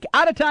break.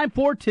 Out of time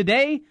for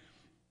today.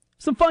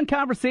 Some fun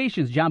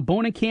conversations. John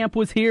Bonenkamp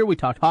was here. We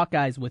talked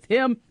Hawkeyes with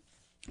him.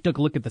 Took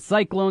a look at the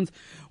Cyclones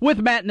with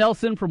Matt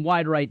Nelson from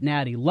Wide Right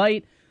Natty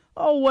Light.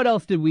 Oh, what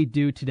else did we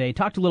do today?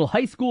 Talked a little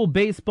high school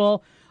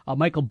baseball.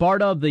 Michael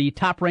Barta of the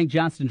top-ranked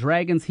Johnston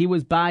Dragons, he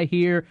was by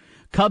here.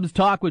 Cubs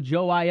talk with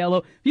Joe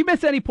Aiello. If you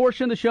miss any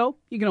portion of the show,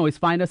 you can always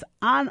find us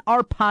on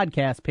our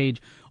podcast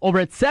page over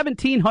at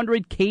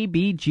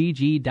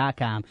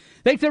 1700kbgg.com.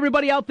 Thanks,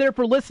 everybody out there,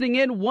 for listening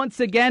in once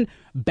again.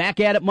 Back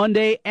at it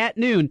Monday at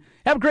noon.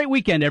 Have a great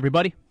weekend,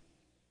 everybody.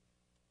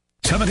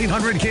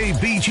 1700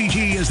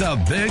 KBGG is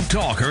the big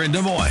talker in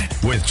Des Moines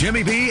with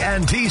Jimmy B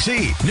and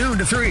TC. Noon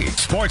to 3.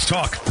 Sports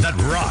talk that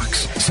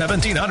rocks.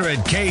 1700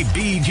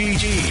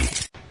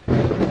 KBGG.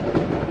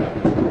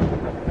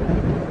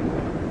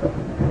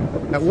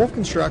 At Wolf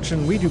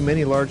Construction, we do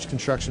many large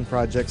construction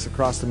projects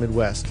across the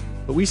Midwest,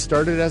 but we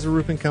started as a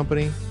roofing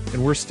company,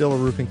 and we're still a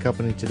roofing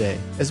company today.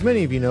 As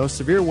many of you know,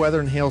 severe weather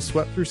and hail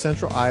swept through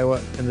central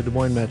Iowa and the Des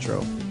Moines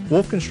metro.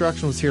 Wolf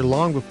Construction was here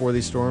long before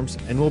these storms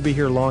and will be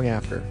here long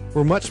after.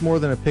 We're much more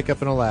than a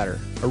pickup and a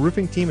ladder. Our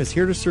roofing team is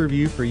here to serve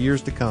you for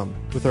years to come.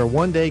 With our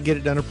one-day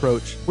get-it-done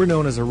approach, we're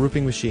known as a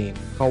roofing machine.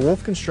 Call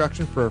Wolf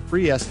Construction for a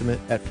free estimate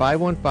at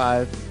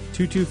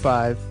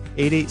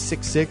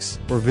 515-225-8866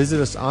 or visit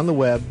us on the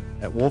web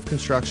at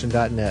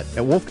wolfconstruction.net.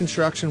 At Wolf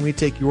Construction, we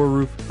take your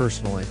roof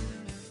personally.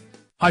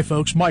 Hi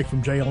folks, Mike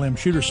from JLM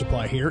Shooter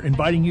Supply here,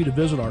 inviting you to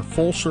visit our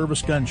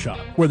full-service gun shop.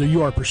 Whether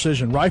you are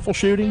precision rifle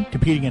shooting,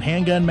 competing in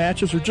handgun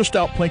matches, or just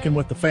out plinking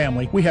with the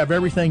family, we have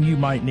everything you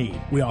might need.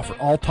 We offer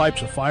all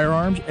types of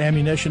firearms,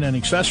 ammunition, and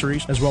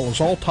accessories, as well as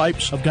all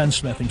types of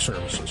gunsmithing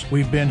services.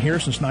 We've been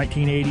here since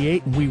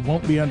 1988, and we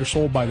won't be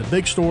undersold by the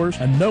big stores,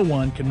 and no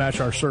one can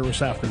match our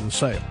service after the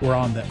sale. We're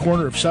on the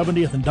corner of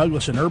 70th and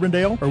Douglas in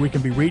Urbandale, or we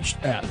can be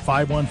reached at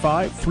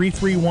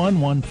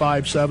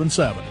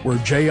 515-331-1577. We're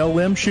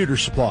JLM Shooter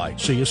Supply.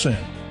 See you soon.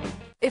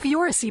 If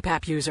you're a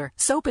CPAP user,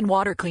 soap and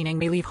water cleaning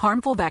may leave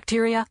harmful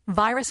bacteria,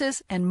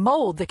 viruses, and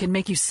mold that can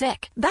make you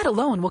sick. That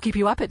alone will keep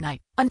you up at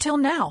night. Until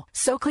now,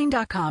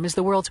 SoClean.com is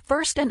the world's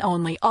first and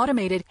only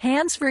automated,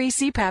 hands-free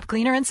CPAP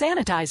cleaner and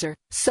sanitizer.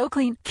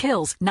 SoClean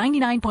kills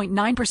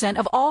 99.9%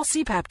 of all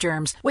CPAP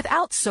germs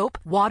without soap,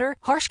 water,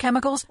 harsh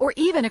chemicals, or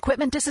even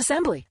equipment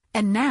disassembly.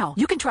 And now,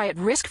 you can try it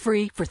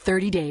risk-free for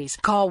 30 days.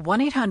 Call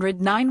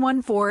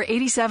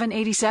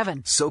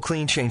 1-800-914-8787.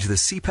 SoClean changed the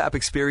CPAP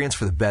experience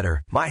for the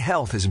better. My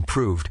health has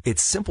improved.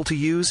 It's simple to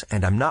use,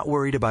 and I'm not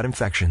worried about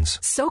infections.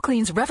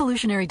 SoClean's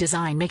revolutionary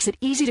design makes it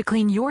easy to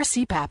clean your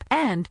CPAP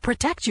and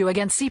protect you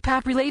against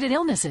CPAP-related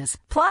illnesses.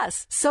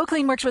 Plus,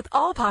 SoClean works with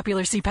all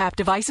popular CPAP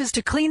devices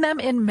to clean them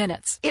in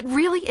minutes. It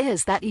really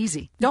is that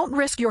easy. Don't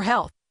risk your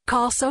health.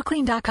 Call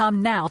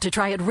SoClean.com now to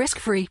try it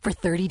risk-free for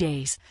 30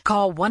 days.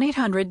 Call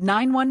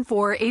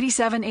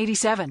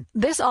 1-800-914-8787.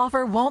 This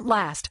offer won't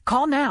last.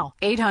 Call now.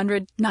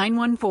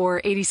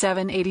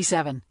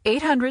 800-914-8787.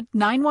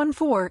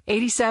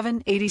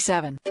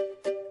 800-914-8787.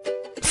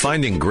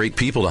 Finding great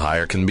people to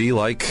hire can be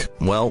like,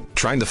 well,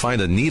 trying to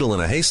find a needle in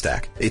a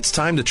haystack. It's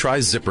time to try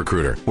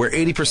ZipRecruiter, where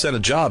 80%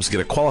 of jobs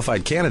get a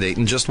qualified candidate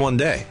in just one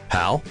day.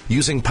 How?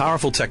 Using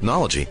powerful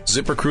technology,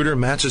 ZipRecruiter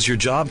matches your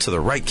job to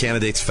the right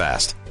candidates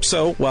fast.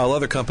 So, while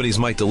other companies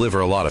might deliver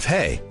a lot of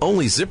hay,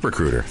 only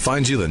ZipRecruiter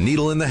finds you the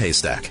needle in the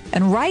haystack.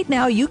 And right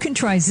now, you can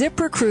try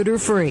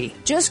ZipRecruiter free.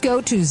 Just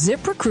go to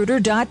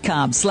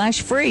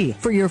ZipRecruiter.com/free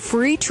for your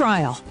free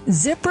trial.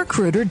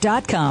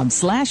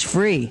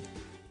 ZipRecruiter.com/free.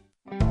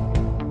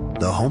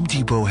 The Home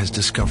Depot has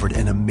discovered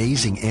an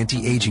amazing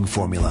anti-aging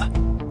formula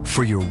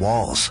for your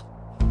walls.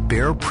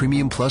 Behr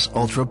Premium Plus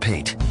Ultra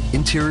Paint,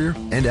 interior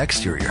and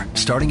exterior,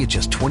 starting at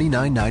just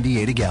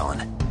 $29.98 a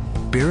gallon.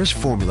 Behr's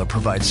formula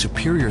provides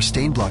superior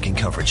stain blocking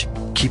coverage,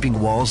 keeping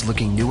walls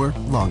looking newer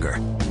longer.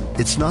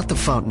 It's not the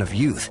fountain of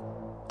youth,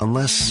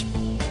 unless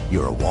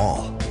you're a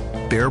wall.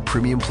 Behr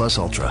Premium Plus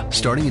Ultra,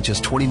 starting at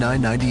just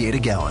 $29.98 a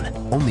gallon,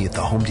 only at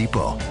the Home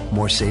Depot.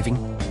 More saving,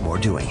 more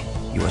doing.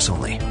 U.S.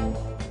 only.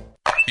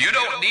 You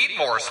don't need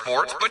more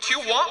sports, but you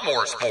want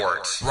more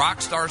sports.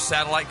 Rockstar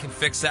Satellite can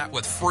fix that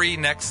with free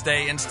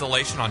next-day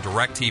installation on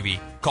DirecTV.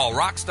 Call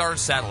Rockstar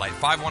Satellite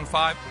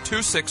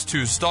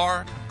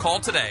 515-262-STAR. Call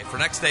today for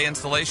next-day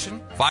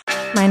installation.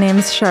 My name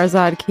is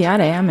Sharzad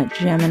Kiade. I'm a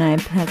Gemini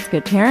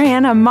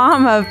pescatarian, a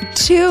mom of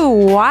 2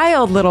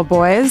 wild little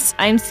boys.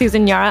 I'm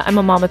Susan Yara. I'm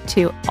a mom of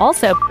 2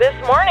 also. This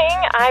morning,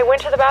 I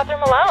went to the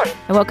bathroom alone.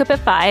 I woke up at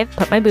 5,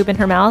 put my boob in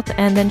her mouth,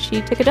 and then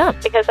she took a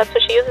dump. Because that's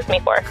what she uses me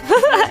for.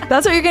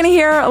 That's what you're going to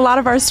hear, a lot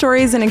of our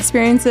stories and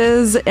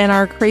experiences and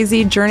our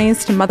crazy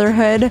journeys to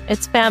motherhood.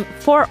 It's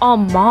for all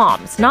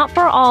moms, not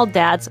for all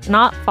dads,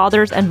 not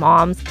fathers and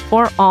moms,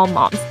 for all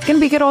moms. It's going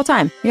to be a good old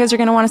time. You guys are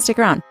going to want to stick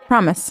around.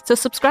 Promise. So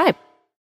subscribe.